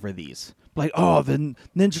shit over these. Like, oh, the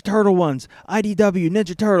Ninja Turtle ones, IDW,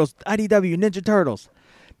 Ninja Turtles, IDW, Ninja Turtles.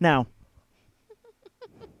 Now,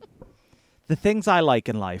 the things I like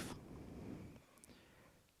in life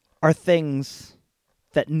are things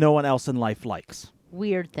that no one else in life likes.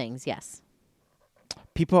 Weird things. Yes.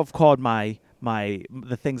 People have called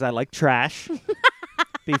the things I like trash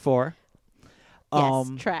before. Yes.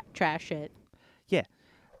 Trash it. Yeah.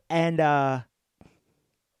 And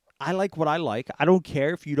I like what I like. I don't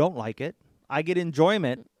care if you don't like it. I get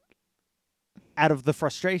enjoyment out of the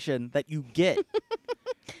frustration that you get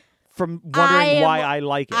from wondering why I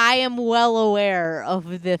like it. I am well aware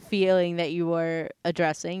of the feeling that you were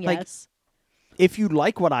addressing. Like, Yes. If you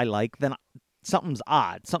like what I like, then something's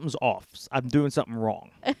odd. Something's off. I'm doing something wrong.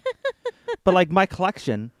 But like my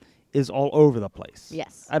collection is all over the place.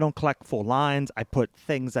 Yes. I don't collect full lines. I put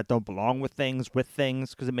things that don't belong with things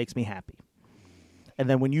because it makes me happy. And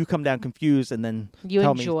then when you come down confused and then You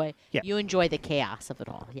tell enjoy. me, yeah. You enjoy the chaos of it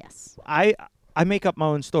all. Yes. I make up my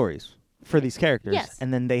own stories for these characters, Yes.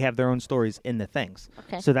 and then they have their own stories in the things.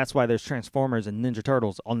 Okay. So that's why there's Transformers and Ninja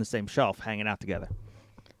Turtles on the same shelf hanging out together.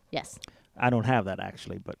 Yes. I don't have that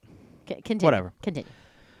actually, but Continue. Whatever. Continue.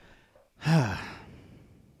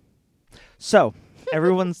 so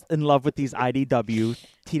everyone's in love with these IDW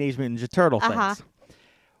Teenage Mutant Ninja Turtle Uh-huh. things.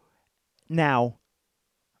 Now,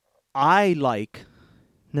 I like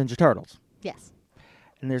Ninja Turtles. Yes.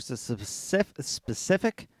 And there's a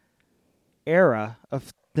specific era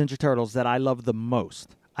of Ninja Turtles that I love the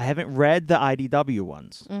most. I haven't read the IDW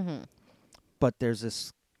ones, but there's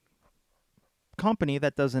this company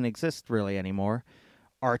that doesn't exist really anymore,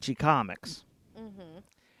 Archie Comics.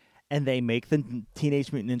 And they make the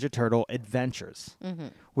Teenage Mutant Ninja Turtle Adventures,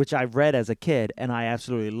 which I read as a kid and I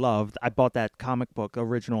absolutely loved. I bought that comic book,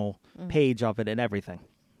 original page of it and everything.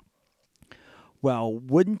 Well,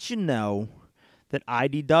 wouldn't you know that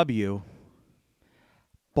IDW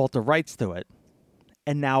bought the rights to it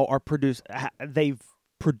and now they've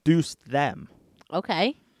produced them.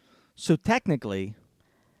 Okay. So technically,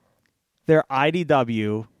 they're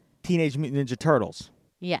IDW Teenage Mutant Ninja Turtles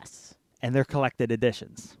Yes. and they're collected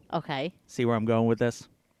editions. Okay. See where I'm going with this?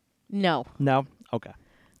 No. No? Okay.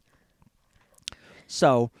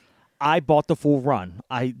 So I bought the full run.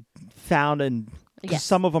 I found because Yes.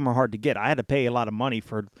 some of them are hard to get. I had to pay a lot of money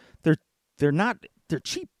for they're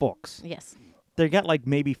cheap books. Yes. They got like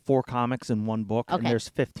maybe 4 comics in one book, and Okay. there's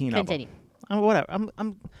 15 Continue. of them. Whatever.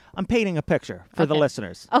 I'm painting a picture for the Okay.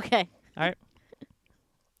 listeners. Okay. All right.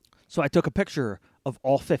 So I took a picture of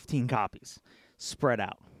all 15 copies spread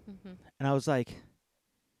out, and I was like,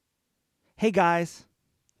 "Hey guys,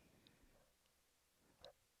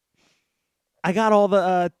 I got all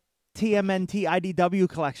the TMNT IDW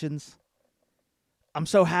collections. I'm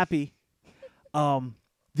so happy.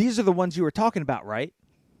 These are the ones you were talking about, right?"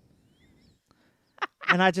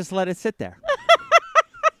 And I just let it sit there.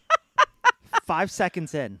 5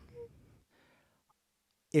 seconds in,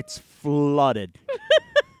 it's flooded.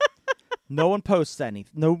 No one posts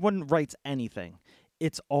anything. No one writes anything.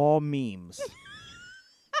 It's all memes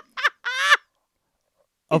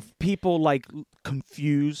of people like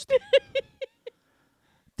confused,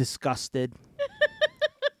 disgusted,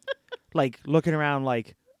 like looking around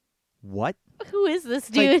like, what? Who is this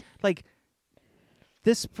dude? Like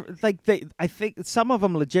this, I think some of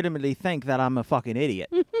them legitimately think that I'm a fucking idiot.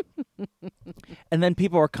 And then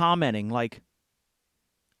people are commenting like,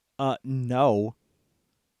 no,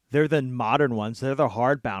 they're the modern ones. They're the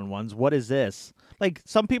hardbound ones. What is this? Like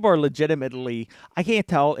some people are legitimately, I can't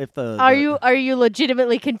tell if Are you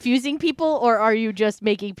legitimately confusing people, or are you just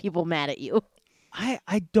making people mad at you?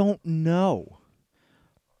 I don't know.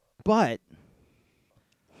 But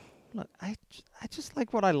look, I just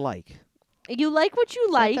like what I like. You like what you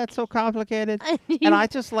Is like, that so complicated? and And I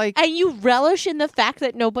just like, and you relish in the fact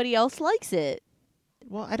that nobody else likes it.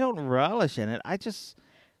 well, I don't relish in it. I just,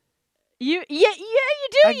 You do.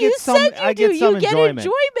 I get some, said you I do. get some You get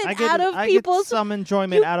enjoyment. out of I people's. get some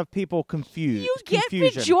enjoyment you- out of people confused. You get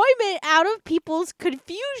confusion. enjoyment out of people's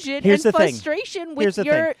confusion Here's and the thing. frustration Here's with the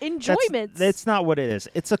your thing. enjoyments. That's not what it is.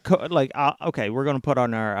 It's okay, we're going to put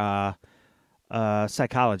on our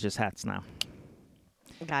psychologist hats now.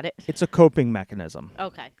 Got it. It's a coping mechanism.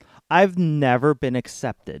 Okay. I've never been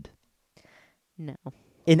accepted No,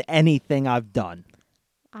 in anything I've done.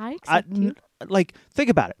 I accept you. Like,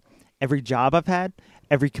 think about it. Every job I've had,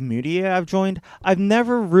 every community I've joined, I've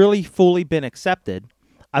never really fully been accepted.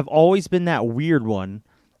 I've always been that weird one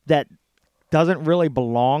that doesn't really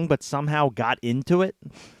belong but somehow got into it.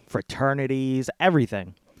 Fraternities,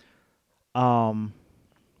 everything. So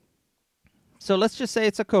let's just say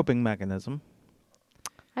it's a coping mechanism.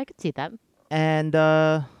 I could see that. And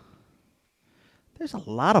there's a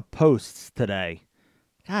lot of posts today.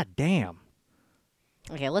 God damn.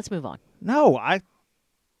 Okay, let's move on. No, all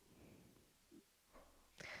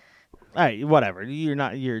right, whatever.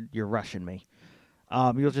 You're rushing me.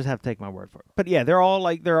 You'll just have to take my word for it. But yeah, they're all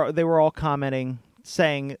like they were all commenting,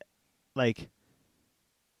 saying, like,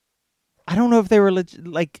 I don't know if they were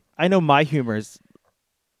like, I know my humor is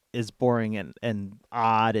is boring and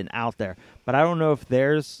odd and out there. But I don't know if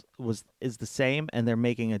theirs is the same and they're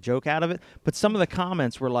making a joke out of it. But some of the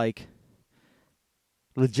comments were like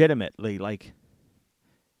legitimately like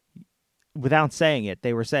without saying it,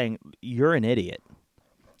 they were saying, "You're an idiot.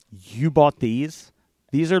 You bought these?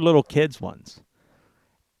 These are little kids ones."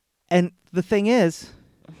 And the thing is,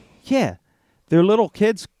 yeah, they're little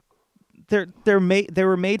kids. They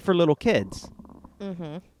were made for little kids.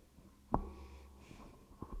 Mm-hmm.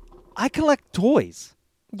 I collect toys.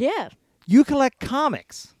 Yeah. You collect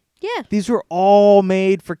comics. Yeah. These were all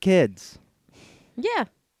made for kids. Yeah.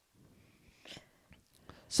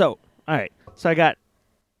 So, all right. So I got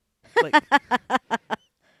like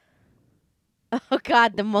Oh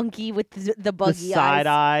God, the monkey with the the buggy side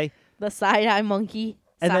eyes. eye. The side eye monkey.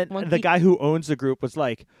 And sock then monkey. the guy who owns the group was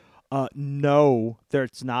like, no,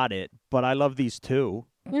 that's not it. But I love these too.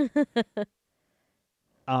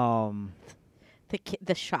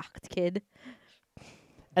 the shocked kid.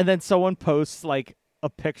 And then someone posts like a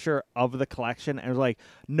picture of the collection and was like,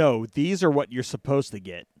 no, these are what you're supposed to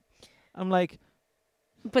get. I'm like,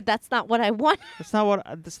 But that's not what I want. that's not what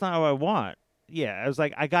I want. Yeah, I was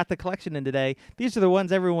like, I got the collection in today. These are the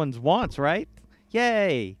ones everyone wants, right?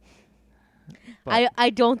 Yay. But- I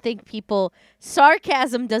don't think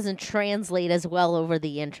sarcasm doesn't translate as well over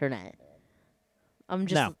the internet. I'm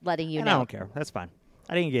just No. letting you And know. I don't care. That's fine.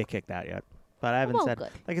 I didn't get kicked out yet. But I haven't Well, said, good.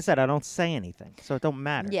 like I said, I don't say anything. So it don't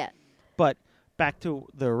matter. Yeah. But back to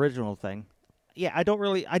the original thing. Yeah, I don't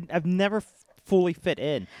really, I've never fully fit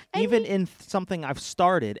in. Even in something I've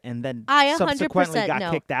started and then I 100% subsequently got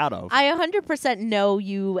know. kicked out of. I 100% know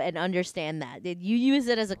you and understand that. You use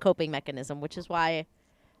it as a coping mechanism, which is why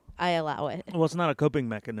I allow it. Well, it's not a coping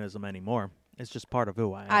mechanism anymore. It's just part of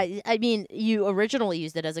who I am. I mean, you originally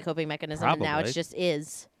used it as a coping mechanism, and now it Probably. just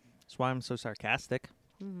is. That's why I'm so sarcastic.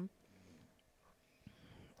 Mhm.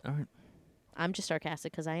 All right. I'm just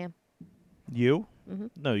sarcastic because I am. You? Mhm.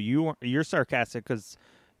 No, you're sarcastic because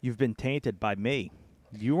you've been tainted by me.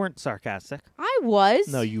 You weren't sarcastic. I was.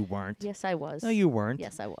 No, you weren't. Yes, I was. No, you weren't.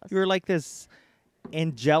 Yes, I was. You were like this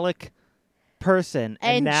angelic person,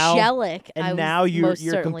 and Angelic. and I was now you're most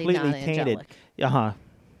certainly completely not tainted. angelic. Uh-huh.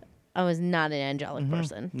 I was not an angelic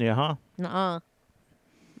person. Yeah, huh? Nuh-uh.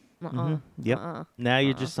 Nuh-uh. Yep. Uh-uh. Now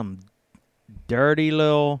you're just some dirty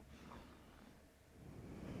little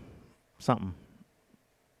something.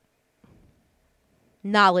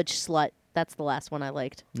 Knowledge slut. That's the last one I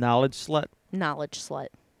liked. Knowledge slut. Knowledge slut.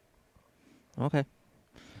 Okay.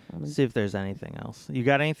 Let's see if there's anything else. You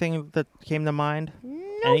got anything that came to mind?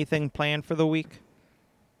 Anything planned for the week?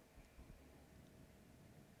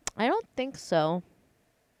 I don't think so.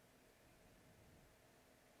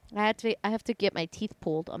 I have to get my teeth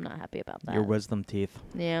pulled. I'm not happy about that. Your wisdom teeth.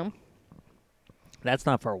 Yeah. That's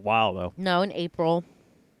not for a while though. No, in April.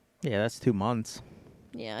 Yeah, that's 2 months.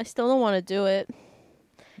 Yeah, I still don't want to do it.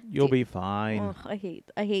 You'll be fine. Ugh, I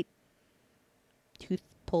hate tooth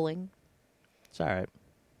pulling. It's all right.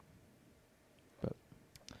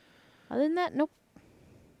 Other than that, nope.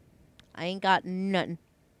 I ain't got nothing.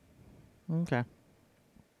 Okay.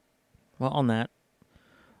 Well, on that,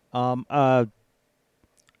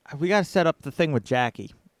 we got to set up the thing with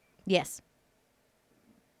Jackie Yes.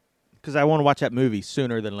 because I want to watch that movie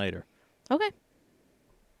sooner than later. Okay.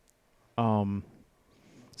 So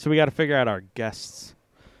we got to figure out our guests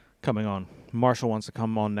coming on. Marshall wants to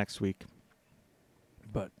come on next week,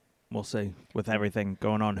 but we'll see with everything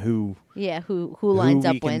going on who Yeah, who lines we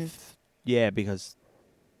up can when. yeah, because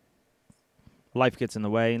life gets in the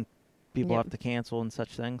way and people Yep. have to cancel and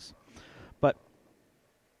such things. But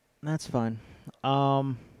that's fine.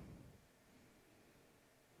 I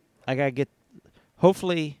gotta get.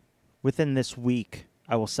 Hopefully, within this week,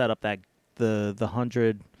 I will set up that the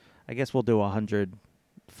 100. I guess we'll do a 100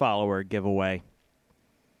 follower giveaway.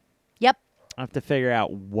 Yep. I have to figure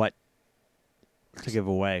out what to give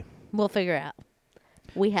away. We'll figure it out.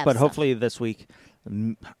 We have But stuff. hopefully this week,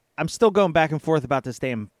 I'm still going back and forth about this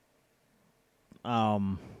damn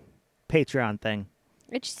Patreon thing.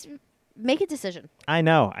 Just make a decision. I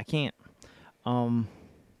know I can't. And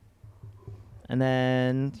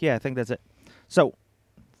then yeah, I think that's it. So,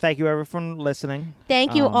 thank you everyone for listening.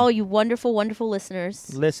 Thank you, all you wonderful, wonderful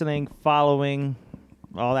listeners. Listening, following,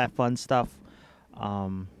 all that fun stuff. I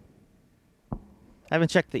haven't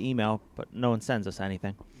checked the email, but no one sends us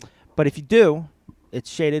anything. But if you do, it's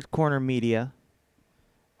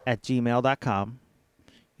shadedcornermedia@gmail.com.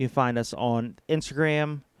 You can find us on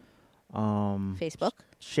Instagram, Facebook.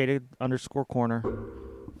 shaded_corner,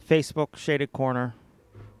 Facebook, Shaded Corner,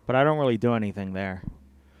 but I don't really do anything there.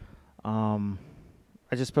 I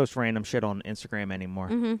just post random shit on Instagram anymore.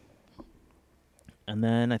 Mm-hmm. And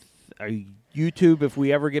then YouTube, if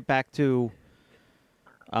we ever get back to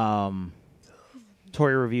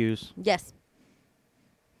toy reviews, Yes.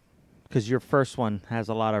 because your first one has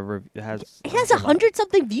a lot of It has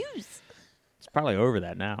 100-something views. It's probably over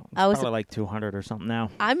that now. It's probably like 200 or something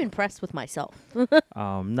now. I'm impressed with myself.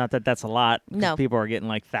 Not that that's a lot. 'Cause No. people are getting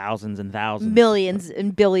like thousands and thousands. Millions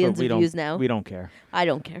and billions But of views now. We don't care. I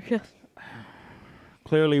don't care.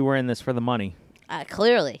 Clearly, we're in this for the money.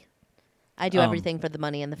 Clearly. I do everything for the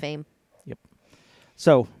money and the fame. Yep.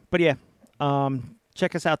 So, but yeah,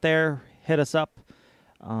 check us out there. Hit us up.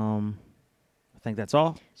 I think that's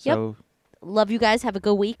all. Yep. So, Love you guys. Have a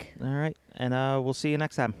good week. all right, and we'll see you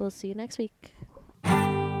next time. We'll see you next week.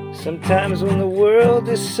 Sometimes when the world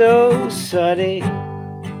is so sunny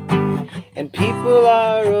and people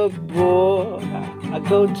are a bore, I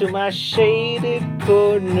go to my shaded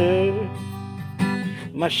corner,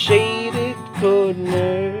 my shaded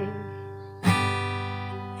corner.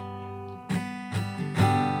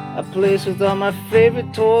 A place with all my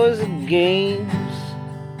favorite toys and games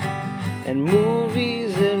and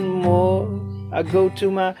movies and more. I go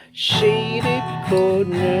to my shaded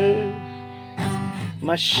corner,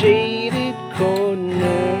 my shaded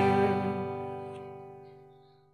corner.